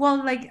like,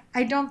 well, like,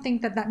 I don't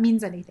think that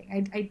means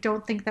anything. I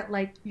don't think that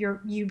like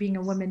you being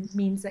a woman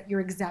means that you're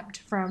exempt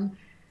from,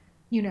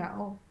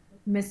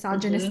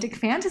 misogynistic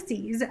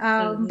fantasies.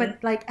 But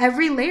like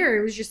every layer,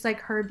 it was just like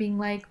her being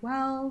like,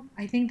 well,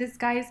 I think this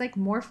guy is like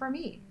more for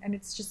me. And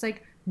it's just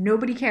like,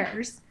 nobody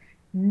cares.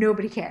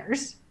 Nobody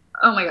cares.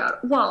 Oh my God.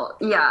 Well,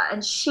 yeah.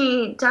 And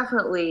she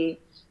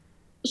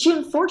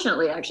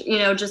unfortunately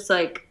actually, just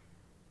like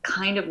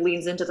kind of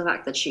leans into the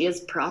fact that she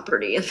is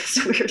property in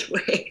this weird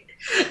way,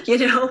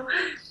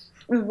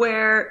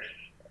 where,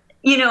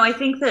 I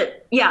think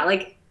that,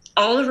 like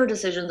all of her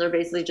decisions are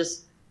basically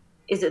just,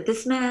 is it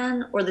this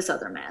man or this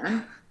other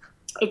man?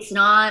 It's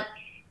not,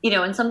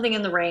 in Something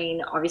in the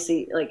Rain,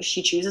 obviously, like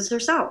she chooses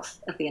herself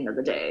at the end of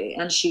the day.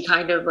 And she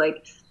kind of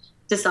like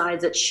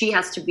decides that she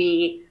has to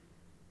be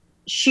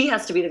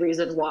the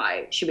reason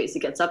why she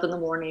basically gets up in the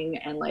morning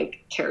and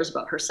like cares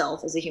about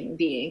herself as a human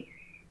being.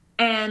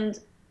 And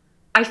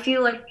I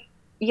feel like,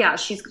 yeah,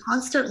 she's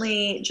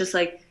constantly just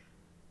like,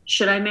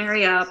 should I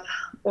marry up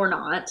or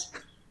not?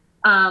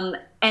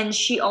 And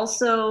she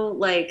also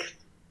like,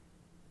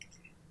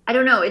 I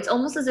don't know, it's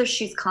almost as if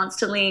she's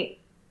constantly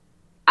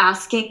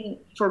asking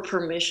for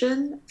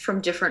permission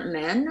from different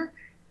men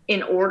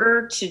in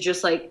order to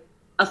just like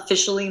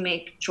officially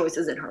make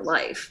choices in her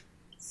life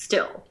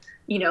still.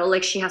 You know,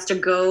 like she has to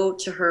go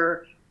to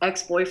her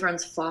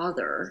ex-boyfriend's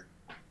father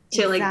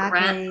to like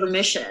grant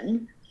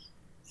permission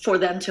for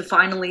them to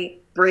finally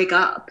break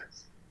up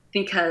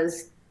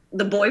because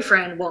the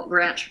boyfriend won't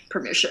grant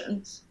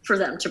permission for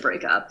them to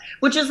break up,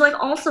 which is like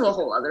also a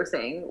whole other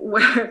thing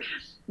where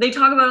they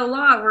talk about a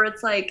lot where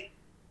it's like,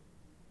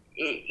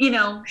 you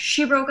know,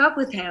 she broke up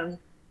with him,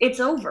 it's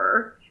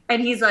over.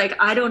 And he's like,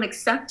 I don't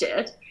accept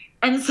it.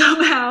 And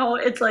somehow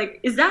it's like,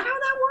 is that how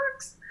that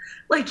works?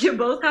 Like you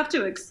both have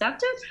to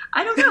accept it?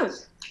 I don't know.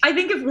 I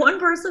think if one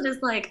person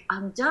is like,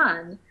 I'm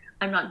done,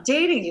 I'm not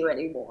dating you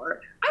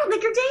anymore, I don't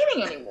think you're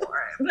dating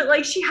anymore. But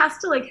like she has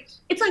to like,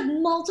 it's like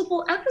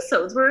multiple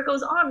episodes where it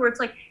goes on where it's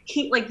like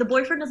the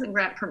boyfriend doesn't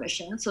grant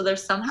permission, so they're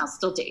somehow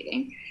still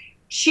dating.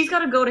 She's got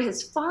to go to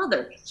his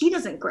father. He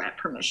doesn't grant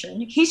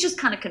permission. He's just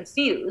kind of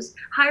confused,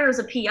 hires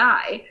a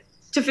PI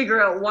to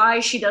figure out why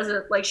she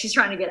doesn't, like, she's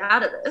trying to get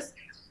out of this.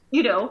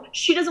 You know,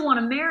 she doesn't want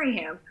to marry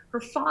him. Her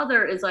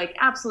father is like,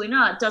 absolutely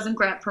not, doesn't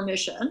grant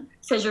permission,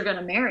 says you're going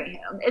to marry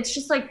him. It's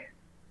just like,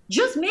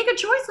 just make a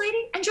choice,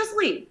 lady, and just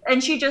leave.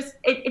 And she just,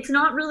 it's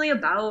not really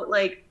about,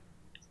 like,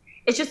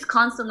 it's just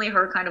constantly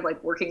her kind of,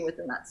 like, working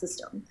within that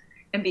system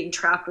and being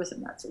trapped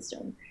within that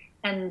system.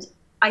 And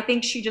I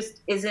think she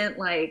just isn't,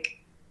 like,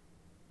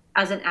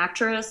 as an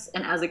actress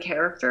and as a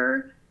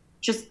character,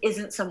 just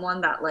isn't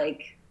someone that,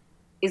 like,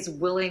 is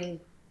willing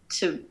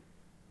to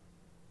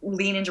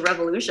lean into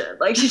revolution.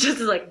 Like, she just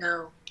is like,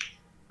 no.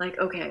 Like,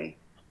 okay.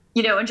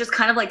 You know, and just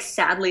kind of, like,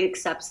 sadly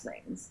accepts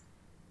things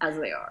as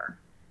they are.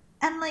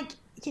 And, like,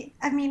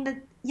 I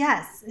mean,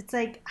 yes, it's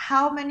like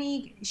how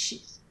many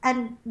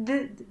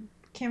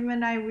Kim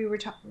and I, we were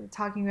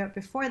talking about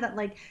before that,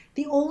 like,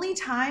 the only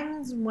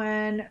times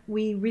when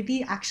we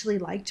really actually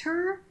liked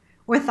her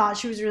or thought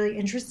she was really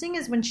interesting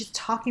is when she's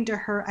talking to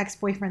her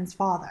ex-boyfriend's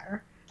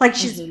father. Like,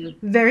 she's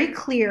very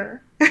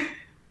clear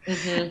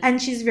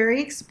and she's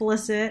very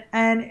explicit,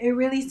 and it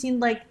really seemed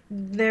like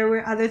there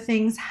were other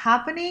things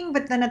happening,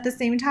 but then at the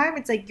same time,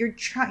 it's like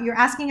you're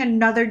asking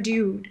another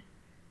dude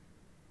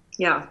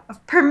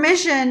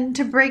permission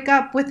to break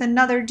up with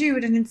another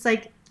dude, and it's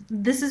like,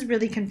 this is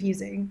really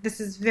confusing.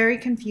 This is very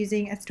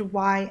confusing as to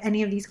why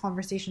any of these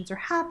conversations are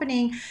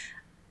happening.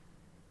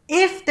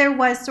 If there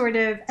was sort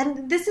of,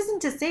 and this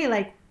isn't to say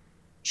like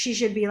she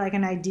should be like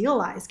an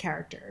idealized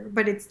character,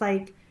 but it's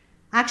like,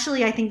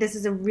 actually I think this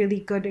is a really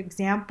good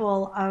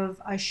example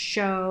of a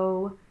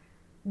show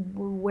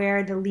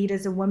where the lead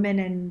is a woman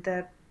and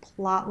the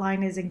plot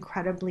line is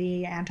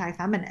incredibly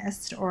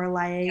anti-feminist or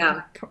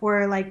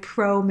like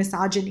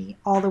pro-misogyny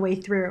all the way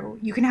through.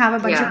 You can have a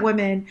bunch of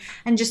women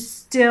and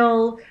just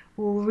still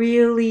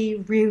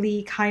really,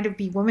 really kind of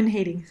be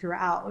woman-hating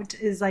throughout,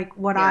 is like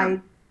what I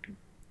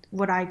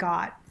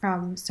got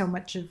from so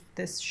much of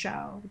this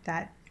show.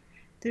 That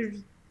there's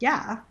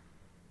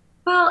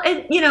well,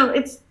 you know,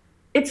 it's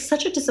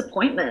such a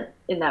disappointment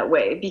in that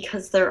way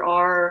because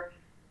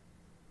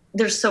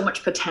there's so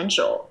much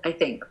potential, I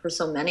think, for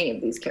so many of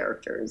these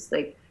characters.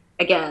 Like,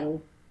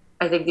 again,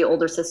 I think the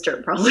older sister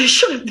probably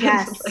should have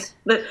been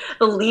like,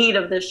 the lead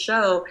of this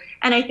show.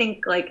 And I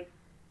think, like,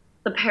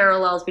 the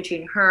parallels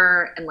between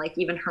her and, like,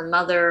 even her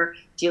mother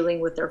dealing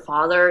with their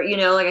father, you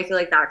know, like, I feel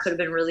like that could have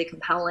been really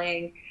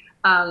compelling.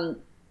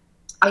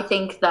 I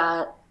think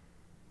that,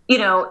 you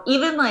know,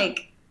 even,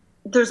 like,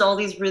 there's all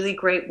these really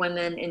great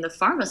women in the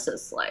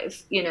pharmacist's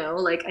life, you know,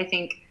 like, I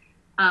think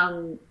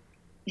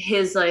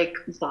his, like,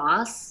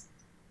 boss,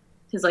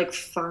 his, like,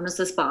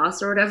 pharmacist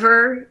boss or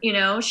whatever, you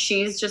know,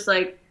 she's just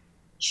like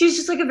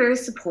a very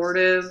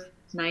supportive,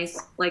 nice,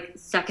 like,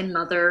 second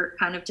mother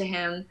kind of to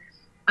him.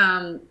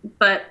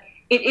 But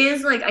it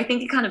is, like, I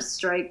think it kind of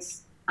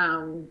strikes,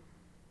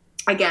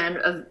 again,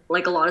 of,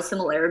 like, a lot of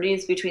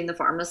similarities between the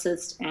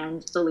pharmacist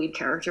and the lead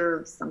character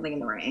of Something in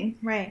the Rain.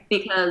 Right.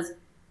 Because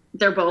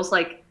they're both,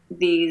 like,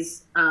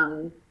 these,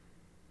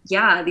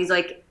 these,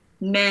 like,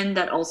 men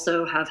that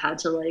also have had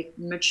to, like,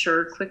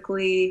 mature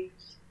quickly,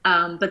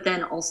 but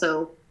then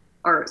also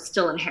are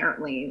still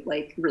inherently,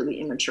 like, really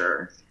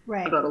immature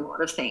about a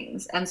lot of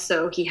things. And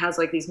so he has,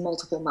 like, these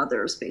multiple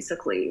mothers,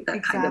 basically,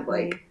 that kind of,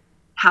 like,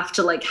 have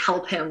to, like,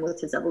 help him with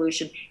his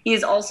evolution. He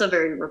is also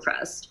very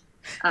repressed.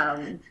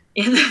 I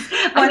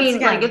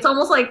mean, like, it's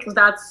almost like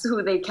that's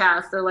who they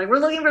cast. They're like, we're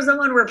looking for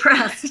someone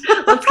repressed.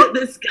 Let's get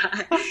this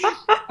guy.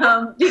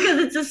 Because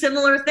it's a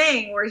similar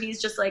thing where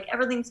he's just like,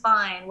 everything's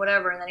fine,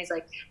 whatever. And then he's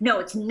like, no,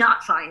 it's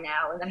not fine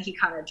now. And then he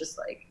kind of just,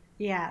 like,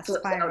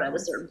 flips out at a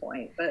certain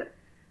point. But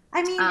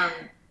I mean,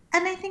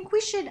 and I think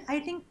we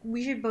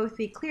should both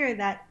be clear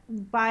that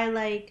by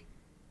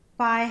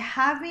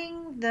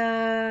having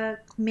the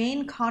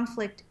main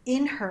conflict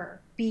in her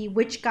be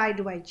which guy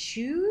do I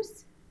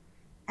choose,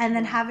 and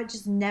then have it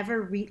just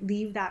never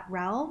leave that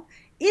realm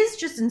is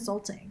just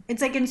insulting.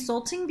 It's like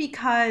insulting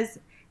because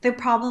the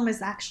problem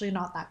is actually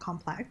not that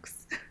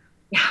complex.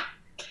 Yeah.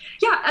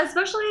 Yeah,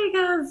 especially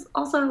because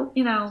also,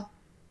 you know,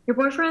 your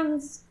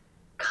boyfriend's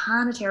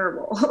kind of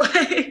terrible.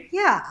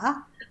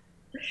 Yeah.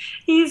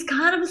 He's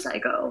kind of a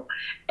psycho.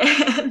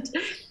 And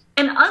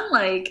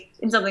unlike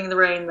in Something in the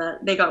Rain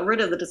that they got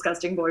rid of the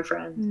disgusting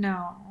boyfriend.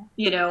 No.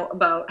 You know,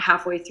 about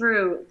halfway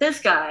through, this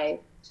guy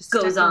just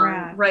goes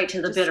on right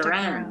to the bitter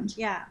end.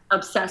 Yeah.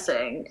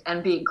 Obsessing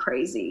and being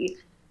crazy.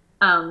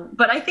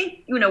 But I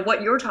think, you know,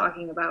 what you're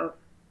talking about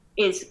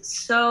is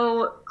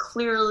so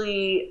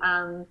clearly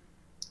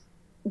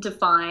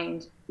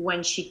defined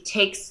when she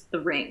takes the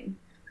ring.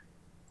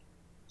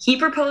 He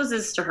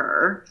proposes to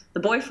her. The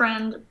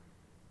boyfriend,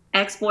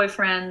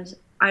 ex-boyfriend,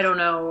 I don't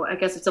know. I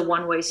guess it's a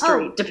one-way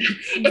street.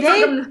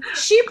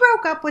 She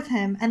broke up with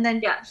him, and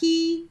then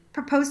he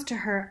proposed to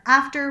her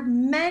after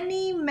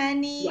many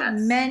meetings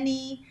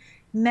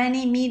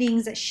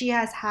that she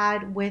has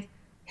had with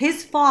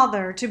his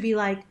father to be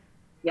like,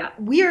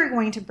 we are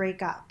going to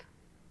break up.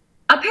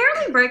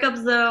 Apparently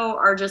breakups, though,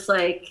 are just,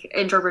 like,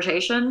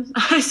 interpretation,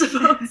 I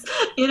suppose.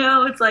 You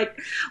know, it's like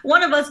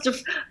one of us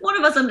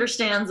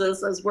understands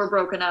this as we're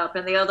broken up,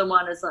 and the other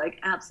one is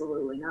like,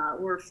 absolutely not.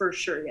 We're for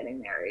sure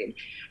getting married.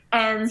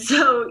 And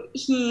so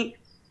he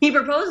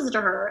proposes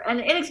to her,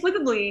 and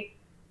inexplicably,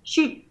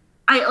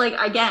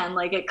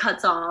 it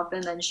cuts off,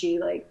 and then she,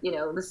 like, you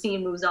know, the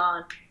scene moves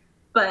on.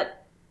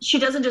 But she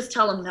doesn't just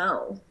tell him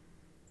no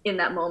in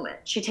that moment.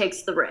 She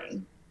takes the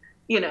ring.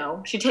 You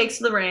know, she takes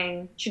the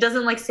ring. She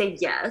doesn't, like, say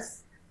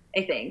yes,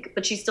 I think,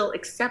 but she still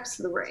accepts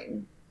the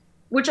ring,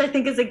 which I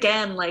think is,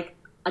 again, like,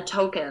 a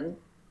token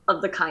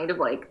of the kind of,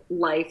 like,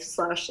 life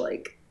 /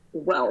 like,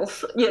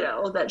 wealth, you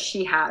know, that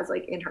she has,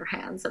 like, in her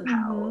hands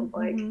somehow.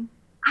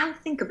 I'll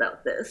think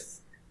about this.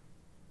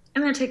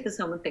 I'm going to take this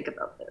home and think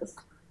about this.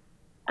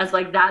 As,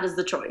 like, that is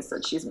the choice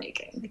that she's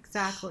making.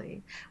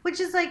 Exactly. Which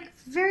is, like,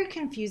 very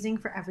confusing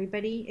for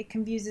everybody. It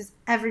confuses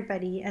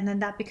everybody, and then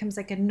that becomes,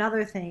 like,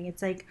 another thing.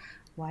 It's like,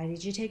 why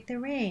did you take the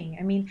ring?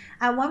 I mean,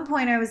 at one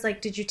point I was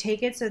like, did you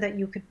take it so that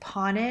you could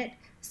pawn it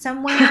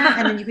somewhere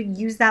and then you could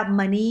use that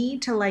money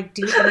to, like,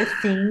 do other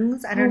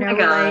things? I don't know.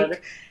 God.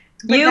 Like,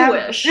 you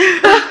wish.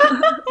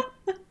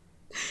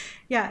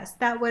 Yes,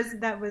 that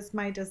was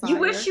my desire. You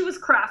wish she was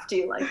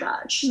crafty like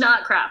that. She's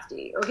not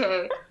crafty,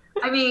 okay?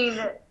 I mean,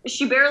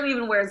 she barely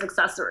even wears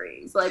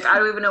accessories. Like, I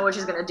don't even know what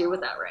she's going to do with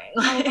that ring.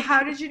 Oh,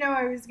 how did you know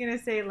I was going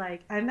to say,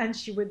 like, and then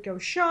she would go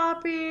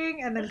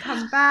shopping and then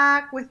come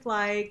back with,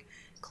 like,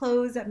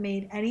 clothes that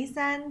made any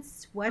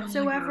sense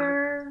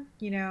whatsoever,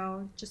 you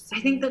know, just...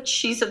 I think that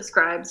she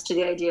subscribes to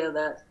the idea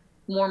that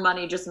more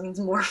money just means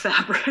more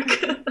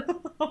fabric.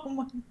 Oh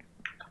my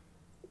God.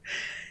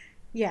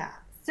 Yeah.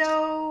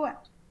 So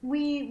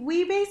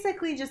we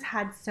basically just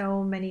had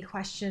so many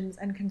questions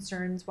and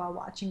concerns while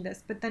watching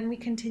this, but then we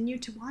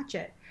continued to watch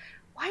it.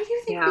 Why do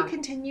you think we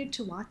continued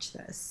to watch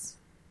this?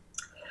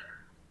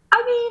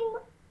 I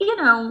mean, you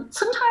know,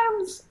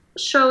 sometimes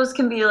shows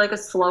can be like a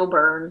slow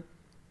burn.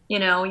 You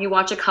know, you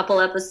watch a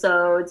couple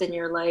episodes and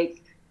you're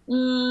like,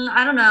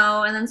 I don't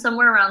know. And then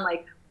somewhere around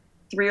like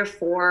 3 or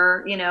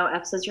 4, you know,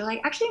 episodes, you're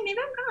like, actually, maybe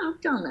I'm kind of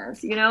hooked on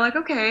this. You know, like,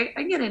 okay, I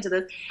can get into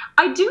this.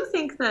 I do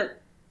think that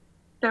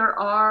there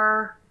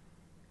are,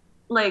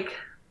 like,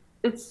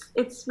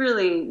 it's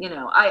really, you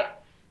know,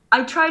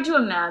 I tried to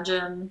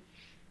imagine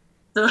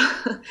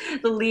the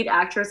lead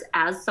actress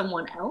as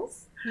someone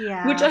else,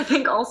 which I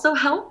think also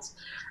helped,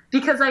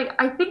 because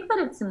I think that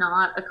it's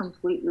not a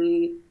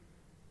completely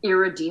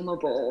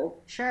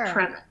irredeemable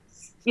premise.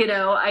 You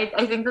know,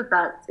 I think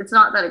that it's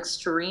not that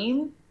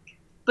extreme,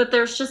 but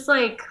there's just,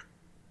 like,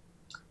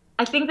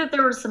 I think that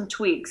there were some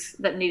tweaks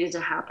that needed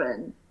to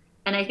happen.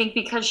 And I think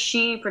because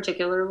she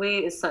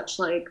particularly is such,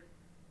 like,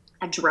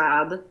 a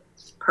drab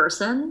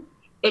person,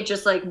 it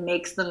just, like,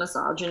 makes the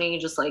misogyny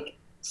just, like,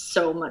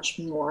 so much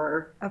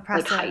more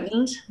oppressive. Like,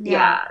 heightened.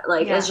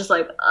 It's just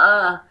like,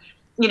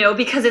 you know,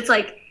 because it's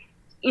like,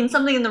 in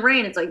Something in the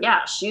Rain, it's like,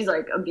 she's,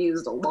 like,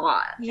 abused a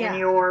lot. And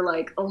you're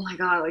like, oh my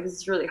God, like, this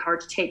is really hard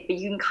to take. But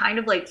you can kind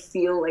of, like,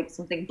 feel, like,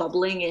 something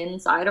bubbling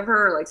inside of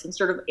her, like, some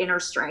sort of inner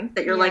strength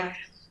that you're like,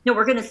 no,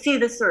 we're going to see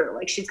this through.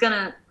 Like, she's going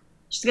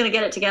to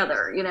get it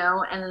together, you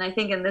know? And then I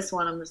think in this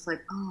one, I'm just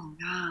like, oh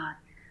God.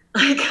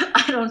 Like,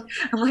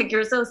 I'm like,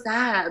 you're so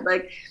sad.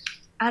 Like,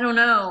 I don't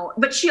know.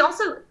 But she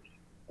also,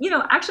 you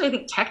know, actually, I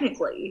think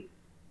technically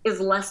is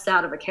less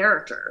sad of a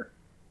character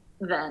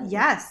than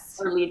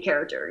her lead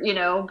character, you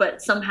know,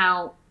 but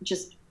somehow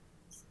just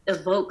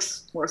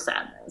evokes more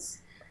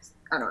sadness.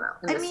 I don't know.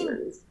 In this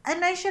series.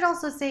 And I should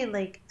also say,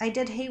 like, I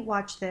did hate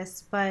watch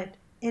this, but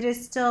it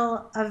is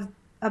still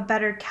a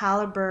better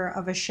caliber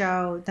of a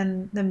show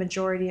than the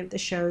majority of the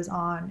shows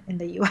on in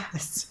the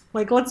U.S.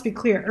 Like, let's be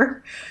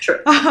clear.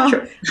 True.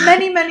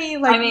 Many,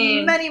 like, I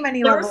mean, many there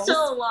levels. There were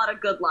still a lot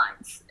of good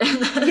lines.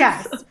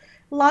 Yes.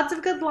 Lots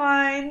of good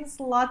lines,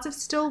 lots of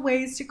still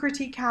ways to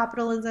critique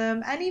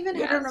capitalism and even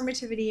Yes.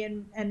 heteronormativity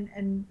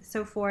and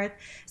so forth.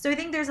 So I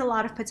think there's a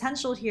lot of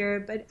potential here,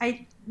 but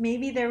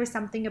maybe there was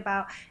something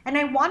about, and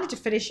I wanted to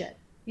finish it.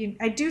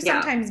 I do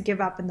sometimes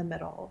give up in the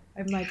middle.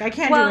 I'm like, I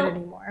can't do it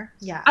anymore.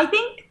 Yeah. I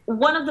think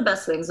one of the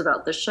best things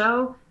about the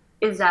show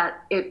is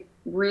that it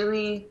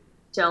really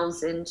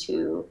delves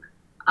into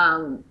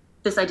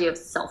this idea of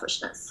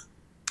selfishness.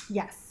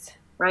 Yes.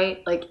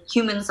 Right? Like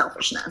human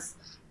selfishness.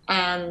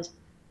 And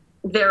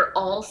they're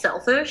all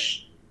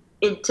selfish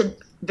to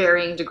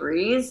varying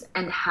degrees,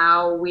 and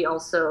how we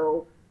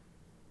also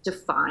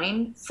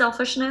define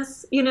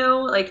selfishness,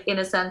 like in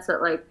a sense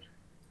that like,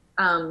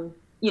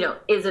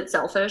 is it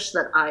selfish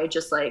that I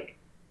just like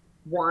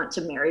want to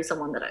marry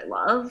someone that I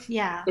love?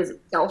 Yeah. Is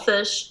it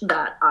selfish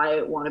that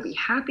I want to be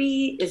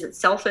happy? Is it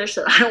selfish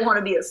that I don't want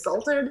to be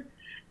assaulted?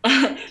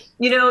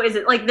 Is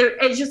it like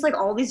it's just like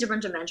all these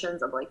different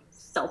dimensions of like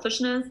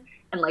selfishness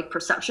and like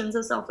perceptions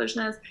of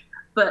selfishness.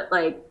 But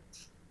like,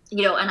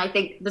 and I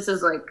think this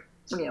is like,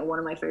 one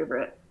of my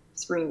favorite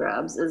screen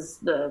grabs is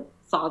the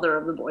father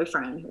of the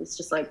boyfriend, who's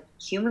just like,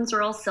 humans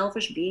are all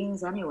selfish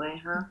beings anyway,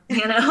 huh?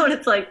 And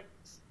it's like,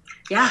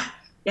 yeah,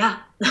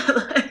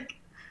 like,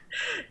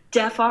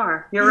 def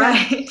are, you're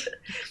right.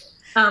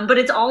 But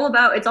it's all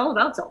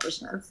about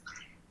selfishness.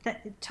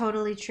 That's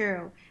totally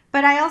true.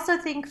 But I also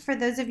think for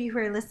those of you who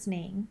are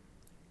listening,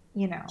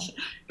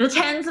 the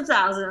tens of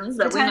thousands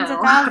that we know. The tens of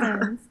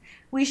thousands.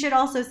 We should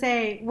also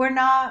say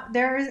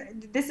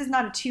this is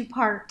not a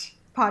 2-part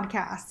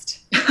podcast.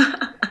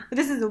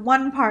 This is a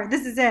 1 part.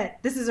 This is it.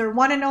 This is our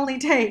one and only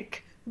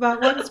take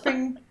about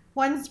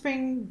one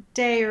spring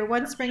day or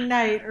one spring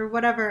night or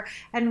whatever.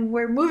 And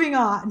we're moving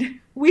on.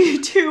 We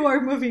too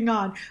are moving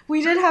on.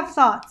 We did have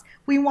thoughts.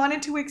 We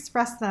wanted to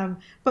express them,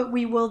 but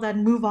we will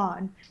then move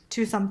on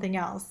to something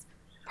else.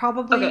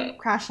 Probably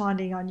Crash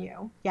Landing on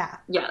You. Yeah.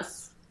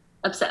 Yes.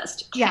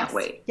 Obsessed. Can't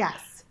wait.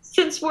 Yes.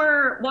 Since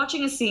we're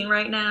watching a scene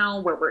right now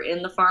where we're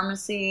in the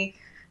pharmacy,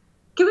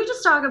 can we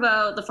just talk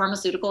about the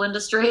pharmaceutical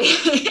industry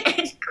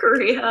in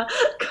Korea?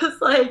 Because,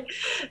 like,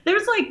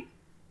 there's, like,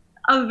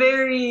 I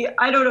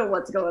don't know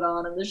what's going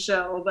on in the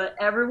show, but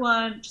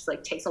everyone just,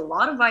 like, takes a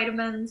lot of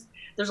vitamins.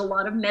 There's a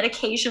lot of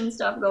medication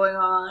stuff going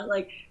on.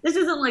 Like, this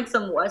isn't, like,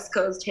 some West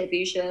Coast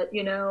hippie shit,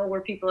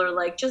 where people are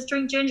like, just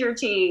drink ginger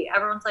tea.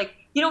 Everyone's like,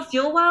 you don't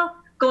feel well?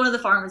 Go into the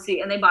pharmacy,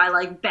 and they buy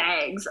like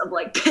bags of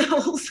like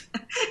pills,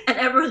 and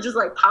everyone's just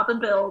like popping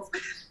pills.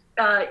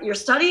 You're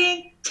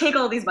studying, take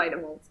all these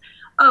vitamins.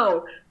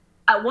 Oh,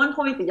 at one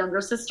point the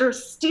younger sister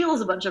steals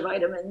a bunch of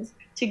vitamins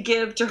to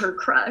give to her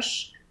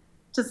crush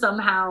to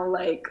somehow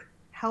like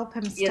help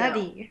him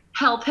study.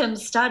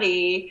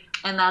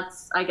 And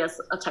that's, I guess,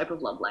 a type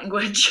of love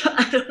language.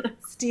 I don't know.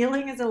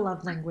 Stealing is a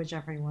love language,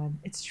 everyone.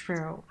 It's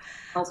true.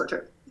 Also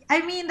true.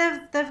 I mean,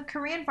 the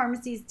Korean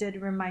pharmacies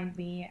did remind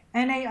me,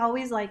 and I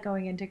always like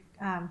going into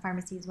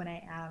pharmacies when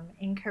I am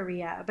in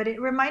Korea, but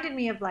it reminded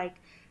me of like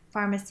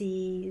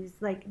pharmacies,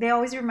 like they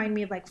always remind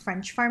me of like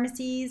French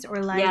pharmacies,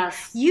 or like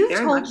you've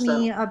told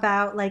me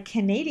about like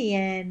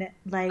Canadian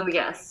like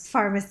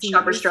pharmacies.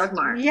 Shoppers Drug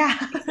Mart. Yeah.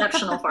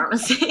 Exceptional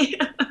pharmacy.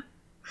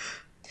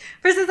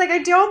 Versus like I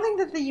don't think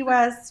that the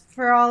U.S.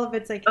 for all of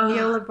its like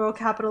neoliberal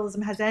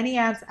capitalism has any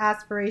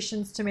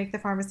aspirations to make the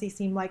pharmacy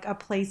seem like a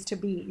place to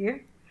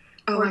be.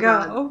 Oh my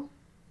God.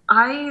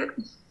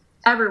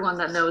 Everyone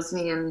that knows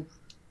me in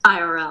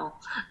IRL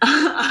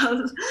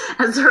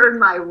has heard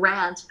my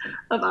rant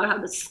about how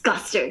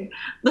disgusting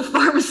the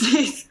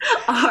pharmacies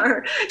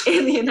are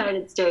in the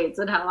United States,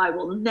 and how I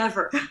will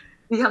never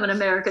become an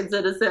American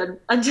citizen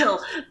until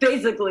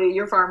basically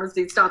your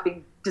pharmacies stop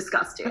being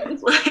disgusting.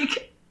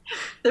 Like,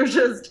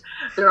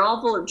 they're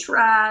all full of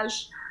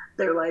trash.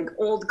 They're like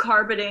old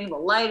carpeting. The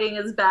lighting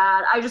is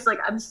bad.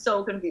 I'm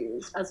so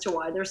confused as to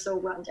why they're so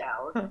run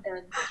down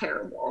and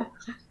terrible.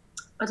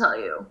 I tell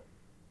you,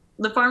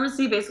 the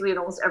pharmacy basically in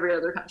almost every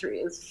other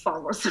country is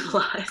far more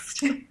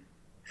civilized.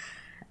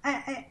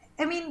 I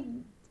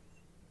mean,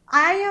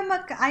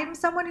 I'm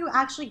someone who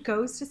actually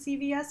goes to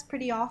CVS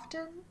pretty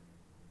often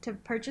to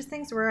purchase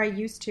things, where I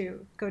used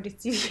to go to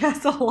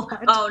CVS a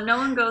lot. Oh,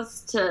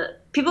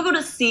 people go to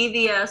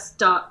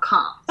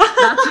CVS.com.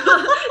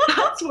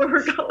 That's where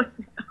we're going.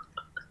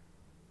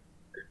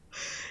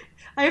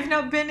 I have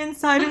not been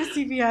inside of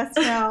CVS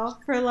now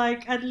for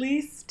like at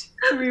least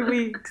 3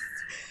 weeks.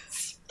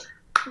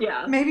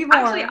 Yeah. Maybe more.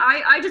 Actually,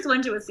 I just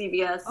went to a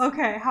CVS.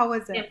 Okay, how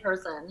was it? In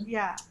person.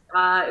 Yeah.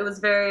 It was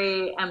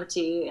very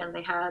empty, and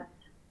it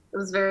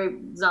was very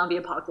zombie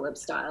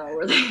apocalypse style,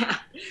 where they had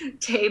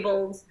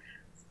tables,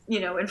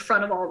 in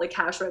front of all the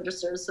cash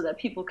registers so that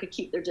people could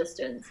keep their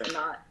distance and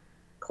not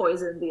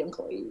poison the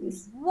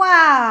employees.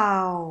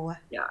 Wow.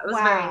 Yeah, it was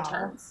very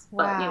intense.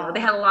 But,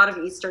 they had a lot of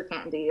Easter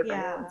candy if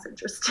anyone's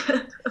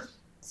interested.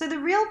 So the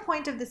real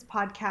point of this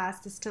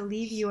podcast is to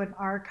leave you an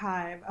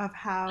archive of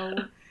how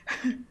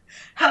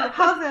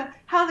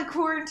the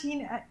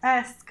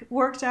quarantine-esque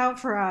worked out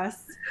for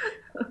us.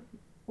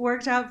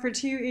 Worked out for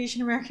 2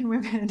 Asian American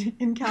women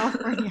in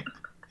California.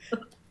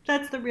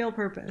 That's the real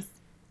purpose.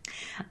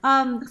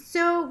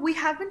 So we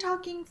have been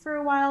talking for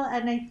a while,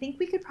 and I think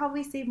we could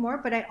probably save more,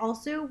 but I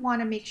also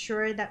want to make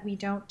sure that we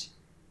don't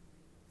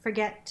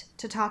forget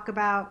to talk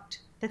about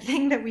the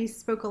thing that we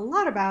spoke a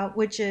lot about,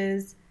 which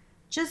is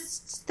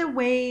just the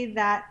way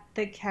that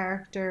the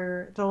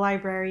character, the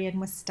librarian,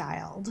 was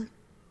styled.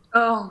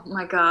 Oh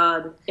my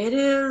God. It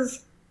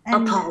is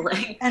And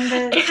appalling.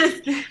 and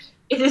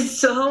It is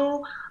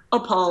so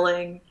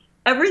appalling.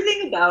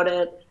 Everything about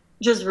it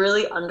just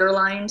really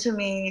underlined to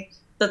me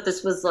that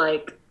this was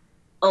like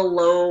a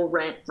low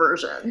rent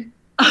version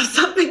of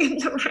Something in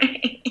the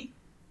Rain.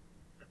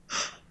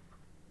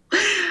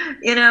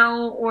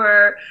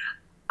 Or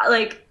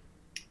like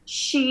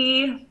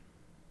she.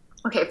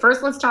 Okay,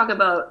 first let's talk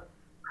about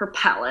her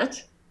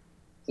palette.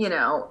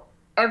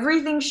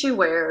 Everything she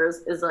wears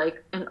is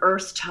like an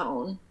earth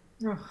tone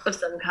of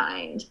some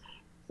kind.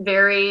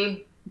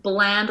 Very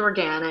bland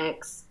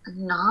organics,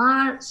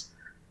 not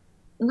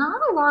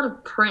a lot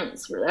of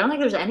prints, really. I don't think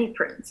there's any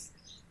prints.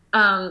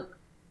 But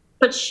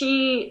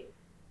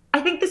I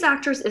think this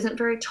actress isn't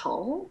very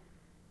tall,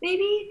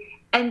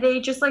 maybe, and they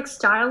just like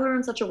style her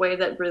in such a way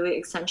that really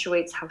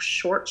accentuates how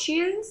short she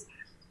is,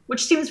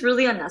 which seems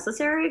really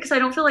unnecessary because I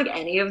don't feel like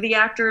any of the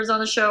actors on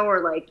the show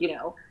are like,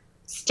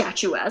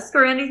 statuesque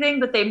or anything,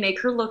 but they make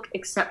her look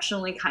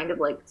exceptionally kind of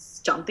like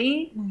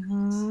stumpy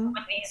with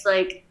these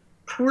like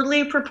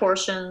poorly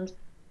proportioned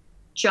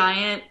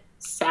giant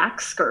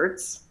sack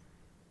skirts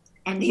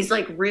and these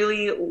like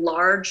really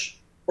large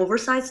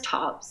oversized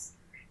tops.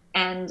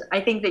 And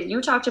I think that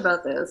you talked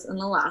about this in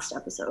the last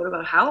episode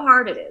about how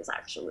hard it is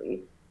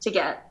actually to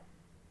get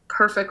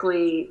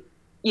perfectly,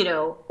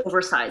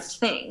 oversized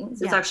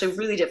things. It's actually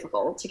really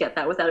difficult to get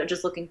that without it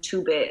just looking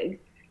too big.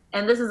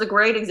 And this is a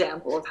great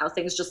example of how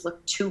things just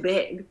look too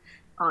big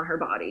on her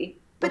body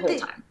the whole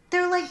time.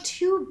 They're like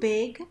too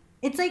big.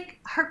 It's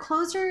like her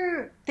clothes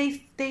are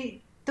the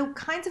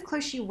kinds of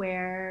clothes she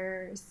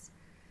wears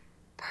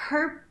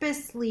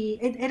purposely.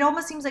 It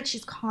almost seems like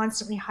she's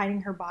constantly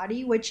hiding her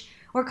body,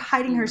 or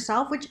hiding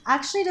herself, which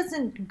actually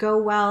doesn't go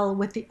well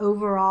with the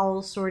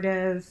overall sort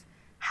of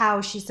how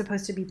she's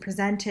supposed to be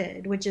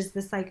presented, which is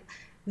this like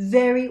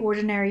very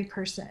ordinary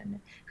person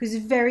who's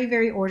very,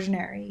 very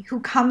ordinary, who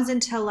comes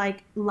into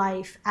like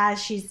life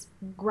as she's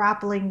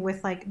grappling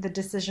with like the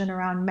decision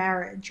around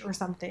marriage or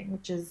something,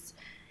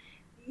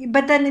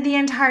 but then the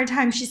entire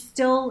time it's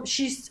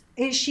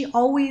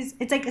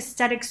like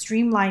aesthetic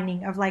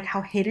streamlining of like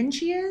how hidden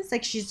she is.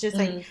 Like she's just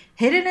like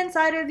hidden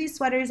inside of these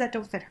sweaters that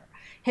don't fit her,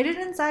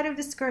 hidden inside of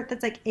this skirt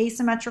that's like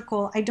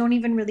asymmetrical. I don't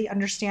even really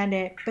understand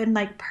it, but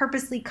like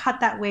purposely cut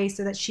that way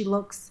so that she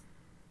looks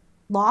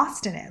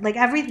lost in it. Like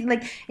everything,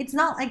 like it's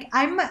not like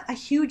I'm a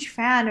huge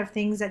fan of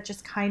things that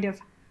just kind of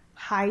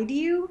hide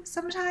you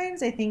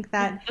sometimes. I think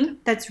that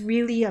that's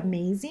really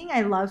amazing.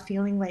 I love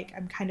feeling like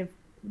I'm kind of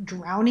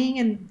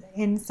drowning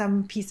in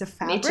some piece of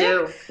fabric. Me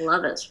too.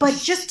 Love it. But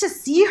just to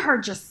see her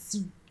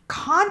just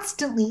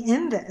constantly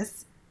in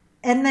this,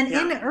 and then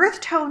in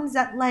earth tones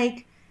that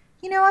like,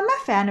 I'm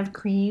a fan of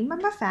cream.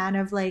 I'm a fan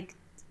of like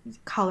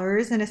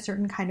colors and a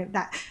certain kind of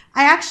that.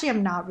 I actually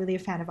am not really a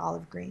fan of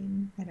olive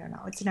green. I don't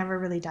know. It's never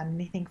really done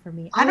anything for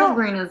me. Olive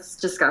green is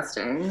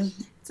disgusting.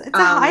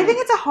 I think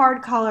it's a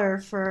hard color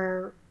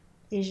for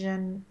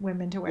Asian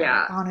women to wear.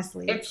 Yeah,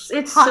 honestly, it's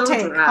hot so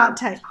take, drab. hot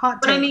take.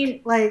 But I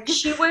mean, like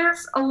she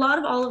wears a lot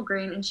of olive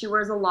green and she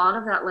wears a lot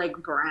of that like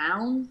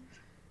brown,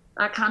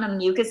 that kind of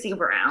mucusy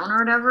brown or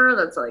whatever.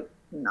 That's like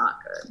not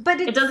good. But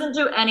it doesn't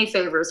do any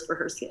favors for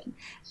her skin.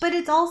 But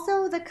it's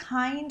also the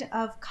kind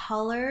of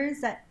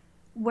colors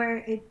where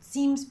it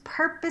seems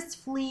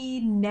purposefully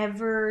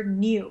never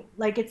new.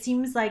 Like it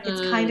seems like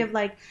it's kind of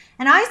like,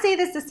 and I say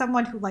this as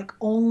someone who like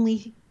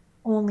only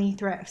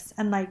thrifts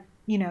and like,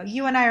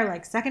 you and I are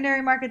like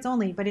secondary markets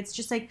only, but it's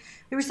just like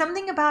there was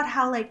something about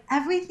how like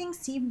everything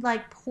seemed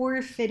like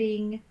poor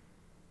fitting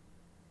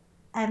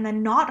and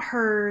then not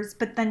hers,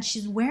 but then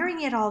she's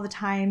wearing it all the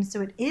time,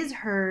 so it is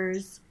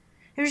hers.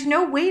 There's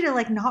no way to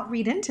like not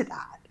read into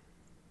that.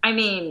 I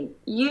mean,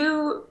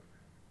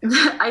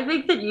 I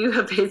think that you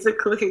have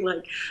basically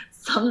like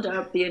summed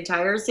up the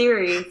entire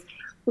series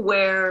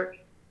where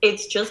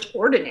it's just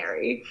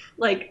ordinary.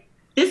 Like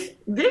this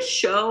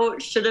show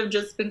should have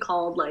just been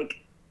called like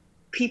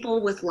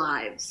People with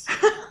Lives,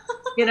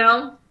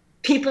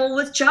 people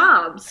with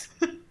jobs.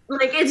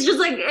 Like it's just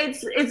like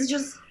it's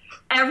just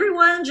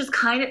everyone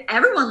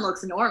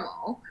looks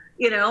normal.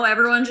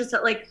 Everyone just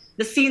like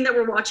the scene that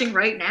we're watching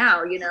right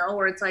now.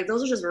 Where it's like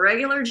those are just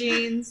regular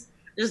jeans.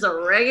 Just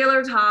a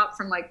regular top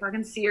from like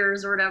fucking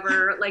Sears or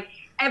whatever. Like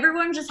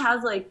everyone just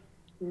has like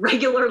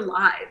regular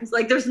lives.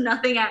 Like there's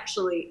nothing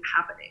actually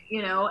happening,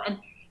 And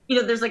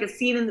there's like a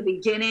scene in the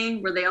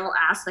beginning where they all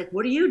ask like,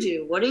 "What do you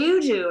do? What do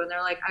you do?" And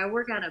they're like, "I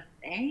work at a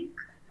bank."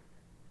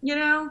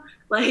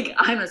 Like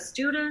I'm a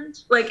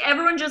student. Like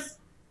everyone just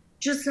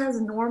has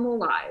normal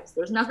lives.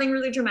 There's nothing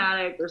really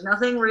dramatic. There's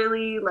nothing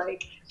really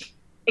like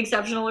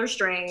exceptional or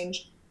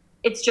strange.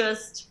 It's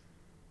just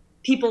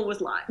people with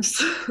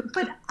lives.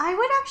 But I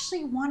would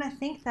actually want to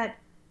think that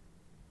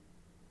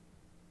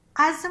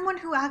as someone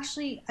who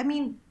actually, I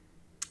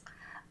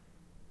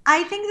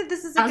I think that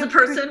this is as a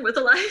person with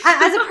a life.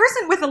 As a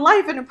person with a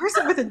life and a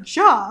person with a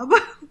job.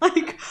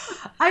 Like,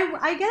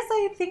 I guess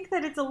I think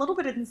that it's a little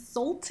bit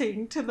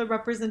insulting to the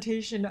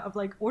representation of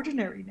like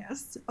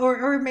ordinariness,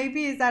 or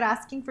maybe is that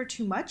asking for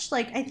too much?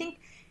 Like, I think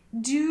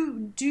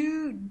is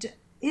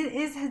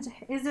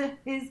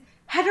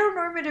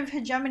heteronormative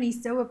hegemony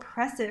so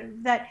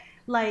oppressive that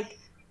like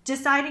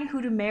deciding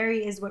who to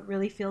marry is what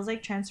really feels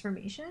like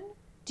transformation?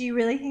 Do you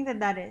really think that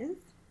that is?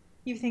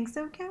 You think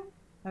so, Kim?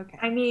 Okay.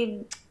 I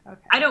mean, okay.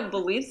 I don't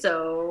believe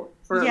so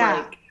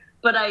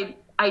but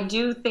I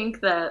do think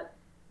that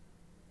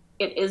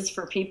it is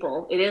for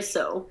people. It is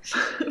so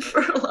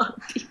for a lot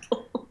of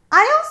people.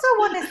 I also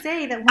want to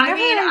say that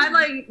whenever I'm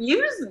like,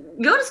 you just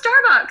go to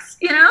Starbucks,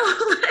 you know?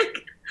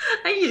 Like,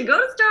 I need you to go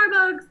to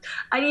Starbucks.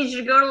 I need you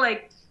to go to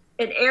like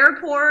an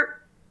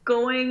airport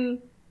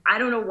going, I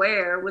don't know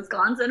where,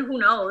 Wisconsin, who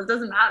knows,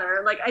 doesn't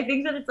matter. Like, I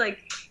think that it's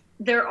like,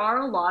 there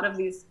are a lot of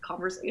these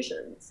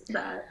conversations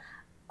that.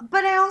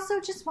 But I also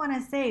just want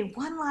to say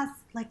one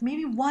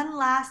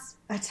last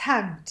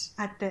attempt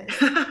at this.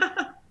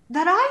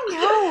 That I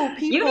know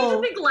people. You need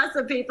to think less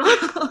of people.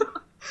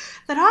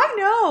 That I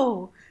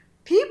know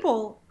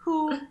people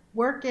who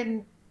work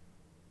in,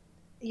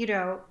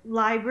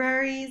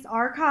 libraries,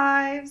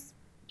 archives.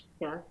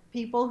 Yeah.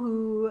 People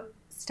who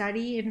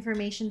study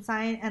information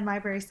science and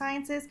library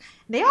sciences.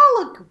 They all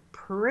look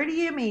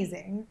pretty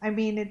amazing. I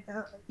mean,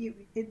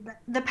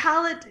 the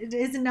palette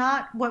is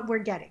not what we're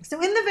getting.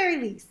 So in the very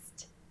least,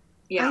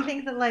 yeah. I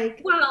think that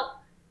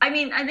well, I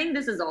mean, I think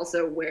this is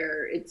also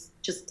where it's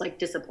just like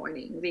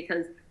disappointing,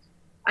 because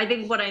I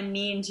think what I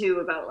mean too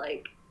about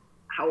like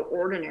how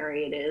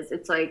ordinary it is,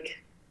 it's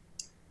like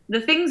the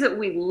things that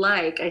we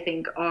like, I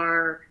think,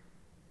 are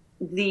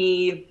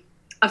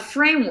a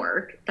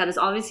framework that is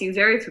obviously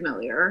very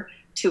familiar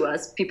to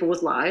us, people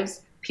with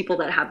lives, people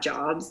that have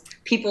jobs,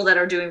 people that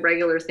are doing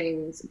regular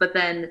things, but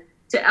then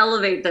to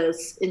elevate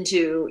this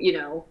into,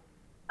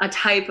 a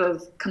type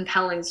of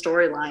compelling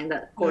storyline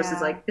that, of course,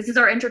 is like, this is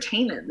our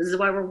entertainment. This is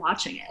why we're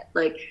watching it.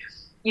 Like,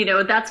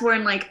 that's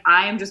when, like,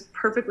 I am just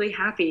perfectly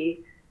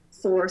happy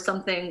for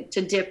something to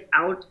dip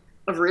out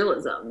of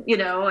realism,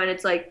 and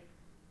it's like,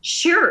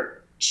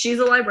 sure, she's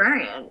a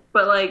librarian,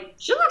 but like,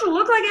 she doesn't have to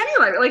look like any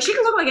librarian. Like, she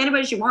can look like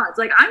anybody she wants.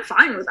 Like, I'm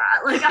fine with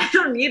that. Like, I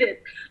don't need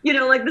it.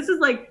 Like, this is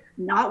like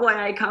not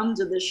why I come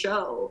to this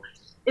show,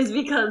 is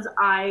because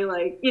I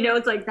like,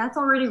 it's like, that's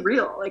already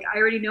real. Like, I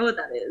already know what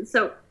that is.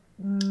 So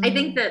I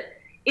think that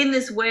in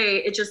this way,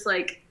 it's just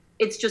like,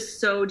 it's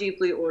just so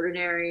deeply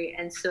ordinary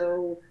and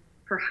so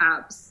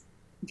perhaps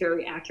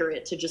very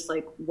accurate to just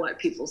like what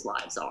people's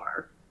lives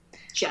are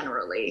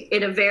generally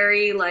in a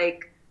very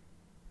like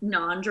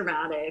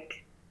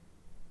non-dramatic,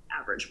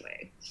 average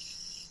way.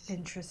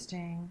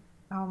 Interesting.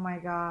 Oh my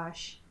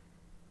gosh.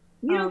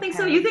 You don't think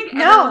so? You think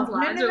everyone's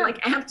lives are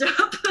like amped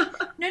up?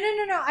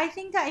 No. I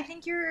think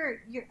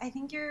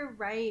you're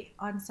right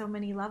on so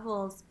many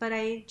levels, but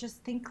I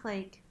just think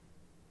like,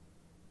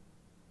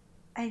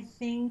 I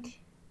think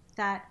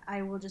that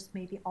I will just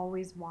maybe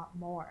always want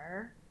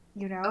more,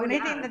 and I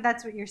think that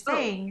that's what you're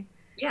saying.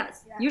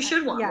 Yes, you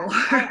should want more.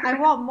 I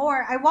want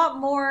more. I want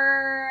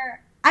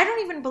more. I don't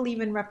even believe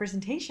in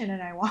representation,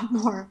 and I want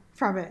more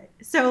from it.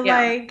 So or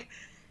like,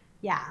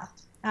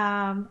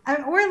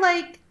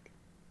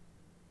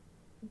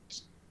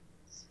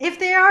 if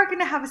they are going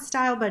to have a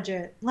style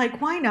budget,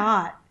 like, why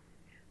not?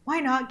 Why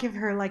not give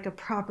her like a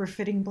proper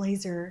fitting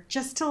blazer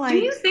just to like? Do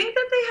you think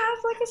that they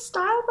have like a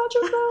style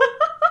budget though?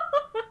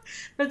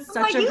 That's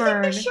such a burn. You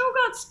think the show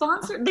got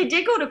sponsored? They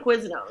did go to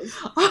Quiznos.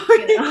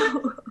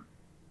 Oh,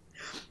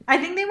 I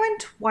think they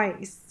went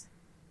twice.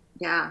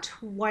 Yeah.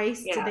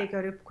 Twice did they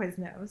go to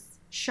Quiznos.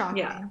 Shocking.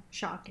 Yeah.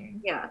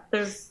 Shocking. Yeah.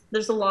 There's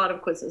a lot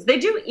of quizzes. They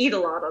do eat a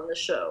lot on the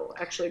show,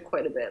 actually,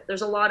 quite a bit.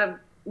 There's a lot of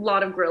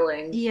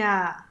grilling.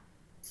 Yeah.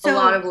 So, a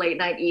lot of late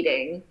night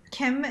eating.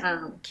 Kim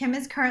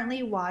is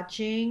currently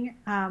watching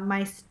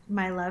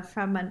my Love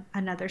from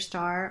Another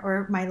Star,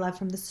 or My Love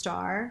from the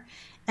Star,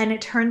 and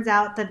it turns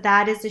out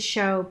that is a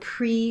show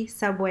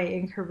pre-Subway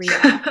in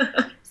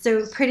Korea.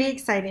 So pretty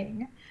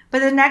exciting. But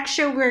the next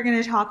show we're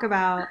going to talk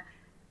about,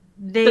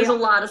 there's a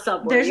lot of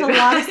Subway. There's a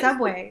lot of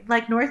Subway.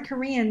 Like, North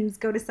Koreans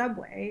go to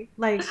Subway.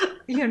 Like,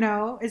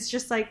 it's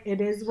just like,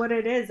 it is what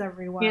it is,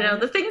 everyone.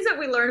 The things that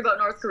we learn about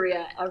North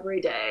Korea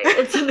every day.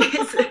 It's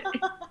amazing.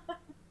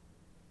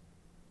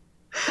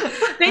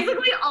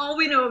 Basically, all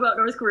we know about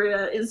North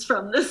Korea is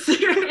from this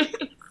series.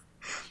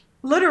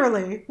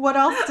 Literally. What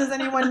else does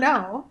anyone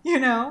know?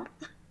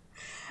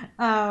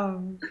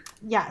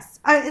 Yes.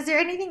 Is there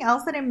anything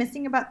else that I'm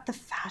missing about the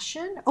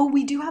fashion? Oh,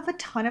 we do have a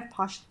ton of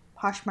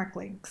Poshmark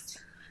links.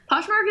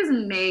 Poshmark is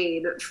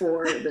made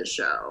for the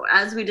show.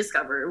 As we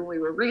discovered when we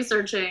were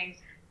researching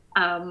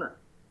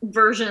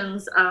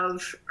versions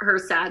of her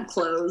sad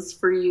clothes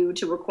for you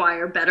to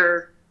acquire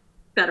better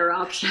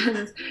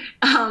options.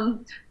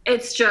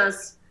 It's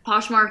just,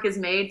 Poshmark is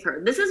made for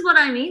her. This is what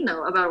I mean,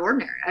 though, about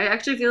Ordinary. I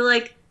actually feel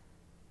like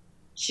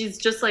she's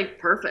just, like,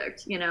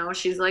 perfect,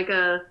 She's like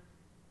a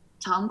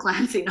Tom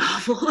Clancy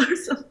novel or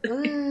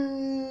something.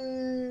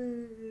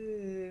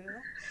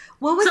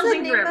 What was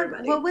Something the for name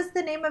everybody. What was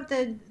the name of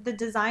the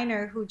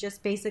designer who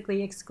just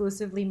basically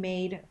exclusively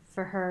made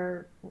for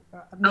her?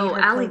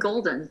 Allie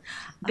Golden,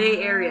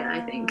 Bay Area,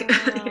 I think.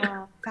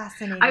 Yeah.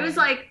 Fascinating. I was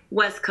like,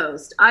 West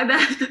Coast. I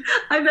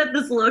bet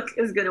this look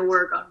is gonna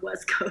work on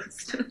West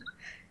Coast.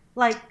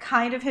 Like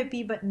kind of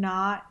hippie, but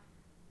not.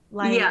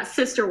 Like yeah,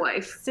 sister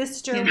wife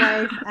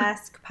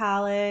wife-esque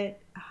palette.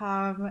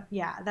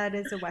 Yeah, that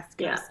is a West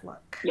Coast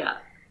look. Yeah,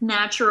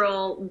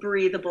 natural,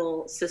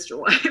 breathable sister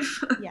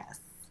wife. Yes.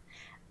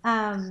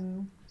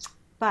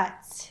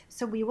 But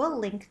so we will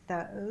link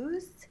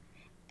those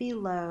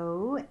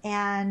below,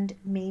 and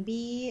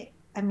maybe,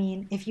 I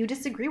mean, if you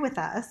disagree with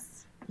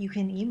us, you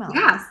can email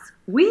us.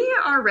 We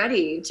are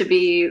ready to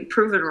be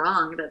proven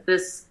wrong that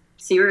this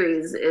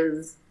series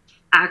is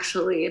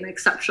actually an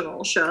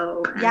exceptional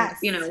show. And, yes.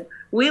 You know,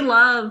 we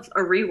love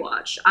a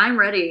rewatch. I'm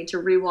ready to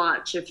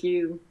rewatch if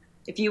you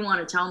want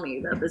to tell me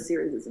that this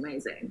series is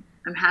amazing.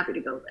 I'm happy to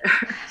go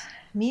there.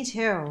 Me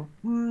too.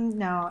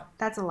 No,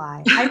 that's a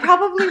lie. I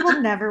probably will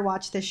never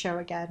watch this show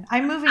again.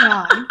 I'm moving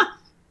on.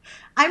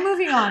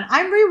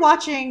 I'm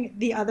rewatching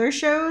the other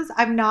shows.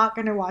 I'm not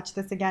going to watch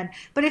this again.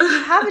 But if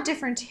you have a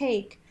different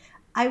take,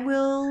 I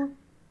will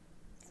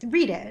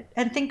read it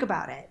and think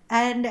about it.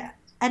 And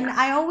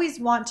I always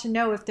want to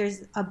know if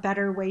there's a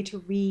better way to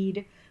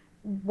read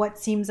what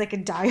seems like a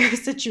dire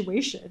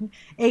situation,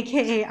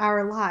 aka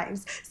our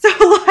lives. So,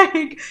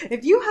 like,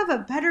 if you have a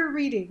better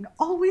reading,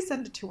 always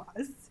send it to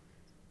us.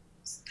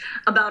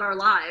 About our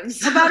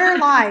lives. About our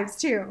lives,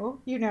 too.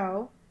 You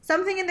know,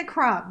 something in the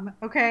crumb,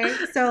 okay?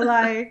 So,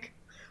 like,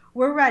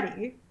 we're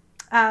ready.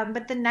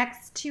 But the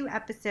next 2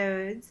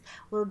 episodes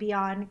will be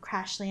on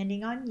Crash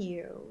Landing on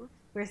You.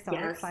 We're so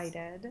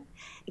excited.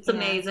 It's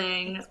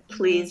amazing.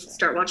 Please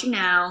start watching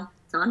now.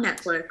 It's on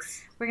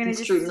Netflix. We're going to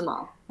just stream them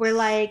all. We're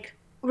like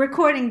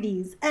recording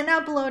these and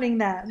uploading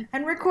them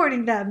and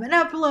recording them and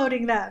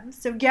uploading them.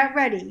 So get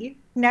ready.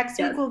 Next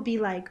week will be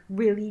like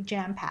really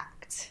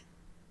jam-packed.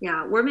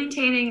 Yeah, we're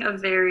maintaining a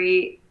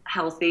very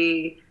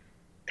healthy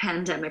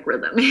pandemic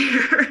rhythm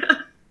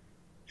here.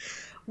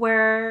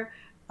 Where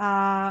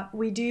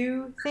we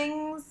do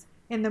things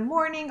in the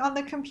morning on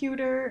the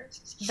computer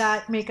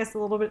that make us a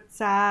little bit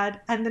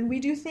sad. And then we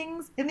do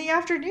things in the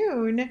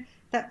afternoon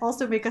that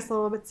also make us a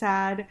little bit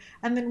sad.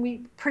 And then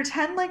we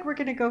pretend like we're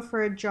going to go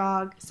for a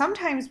jog.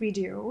 Sometimes we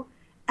do.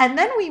 And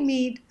then we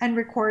meet and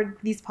record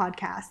these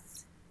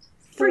podcasts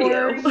for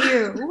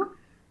you.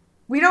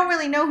 We don't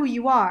really know who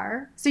you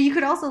are. So you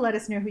could also let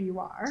us know who you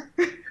are.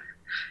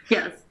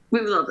 Yes, we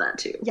would love that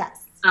too.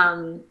 Yes.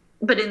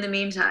 But in the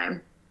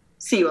meantime,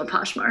 see you at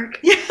Poshmark.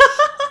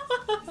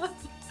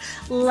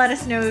 Let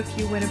us know if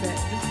you win a bid.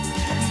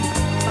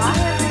 Bye,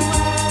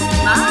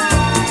 everyone. Bye.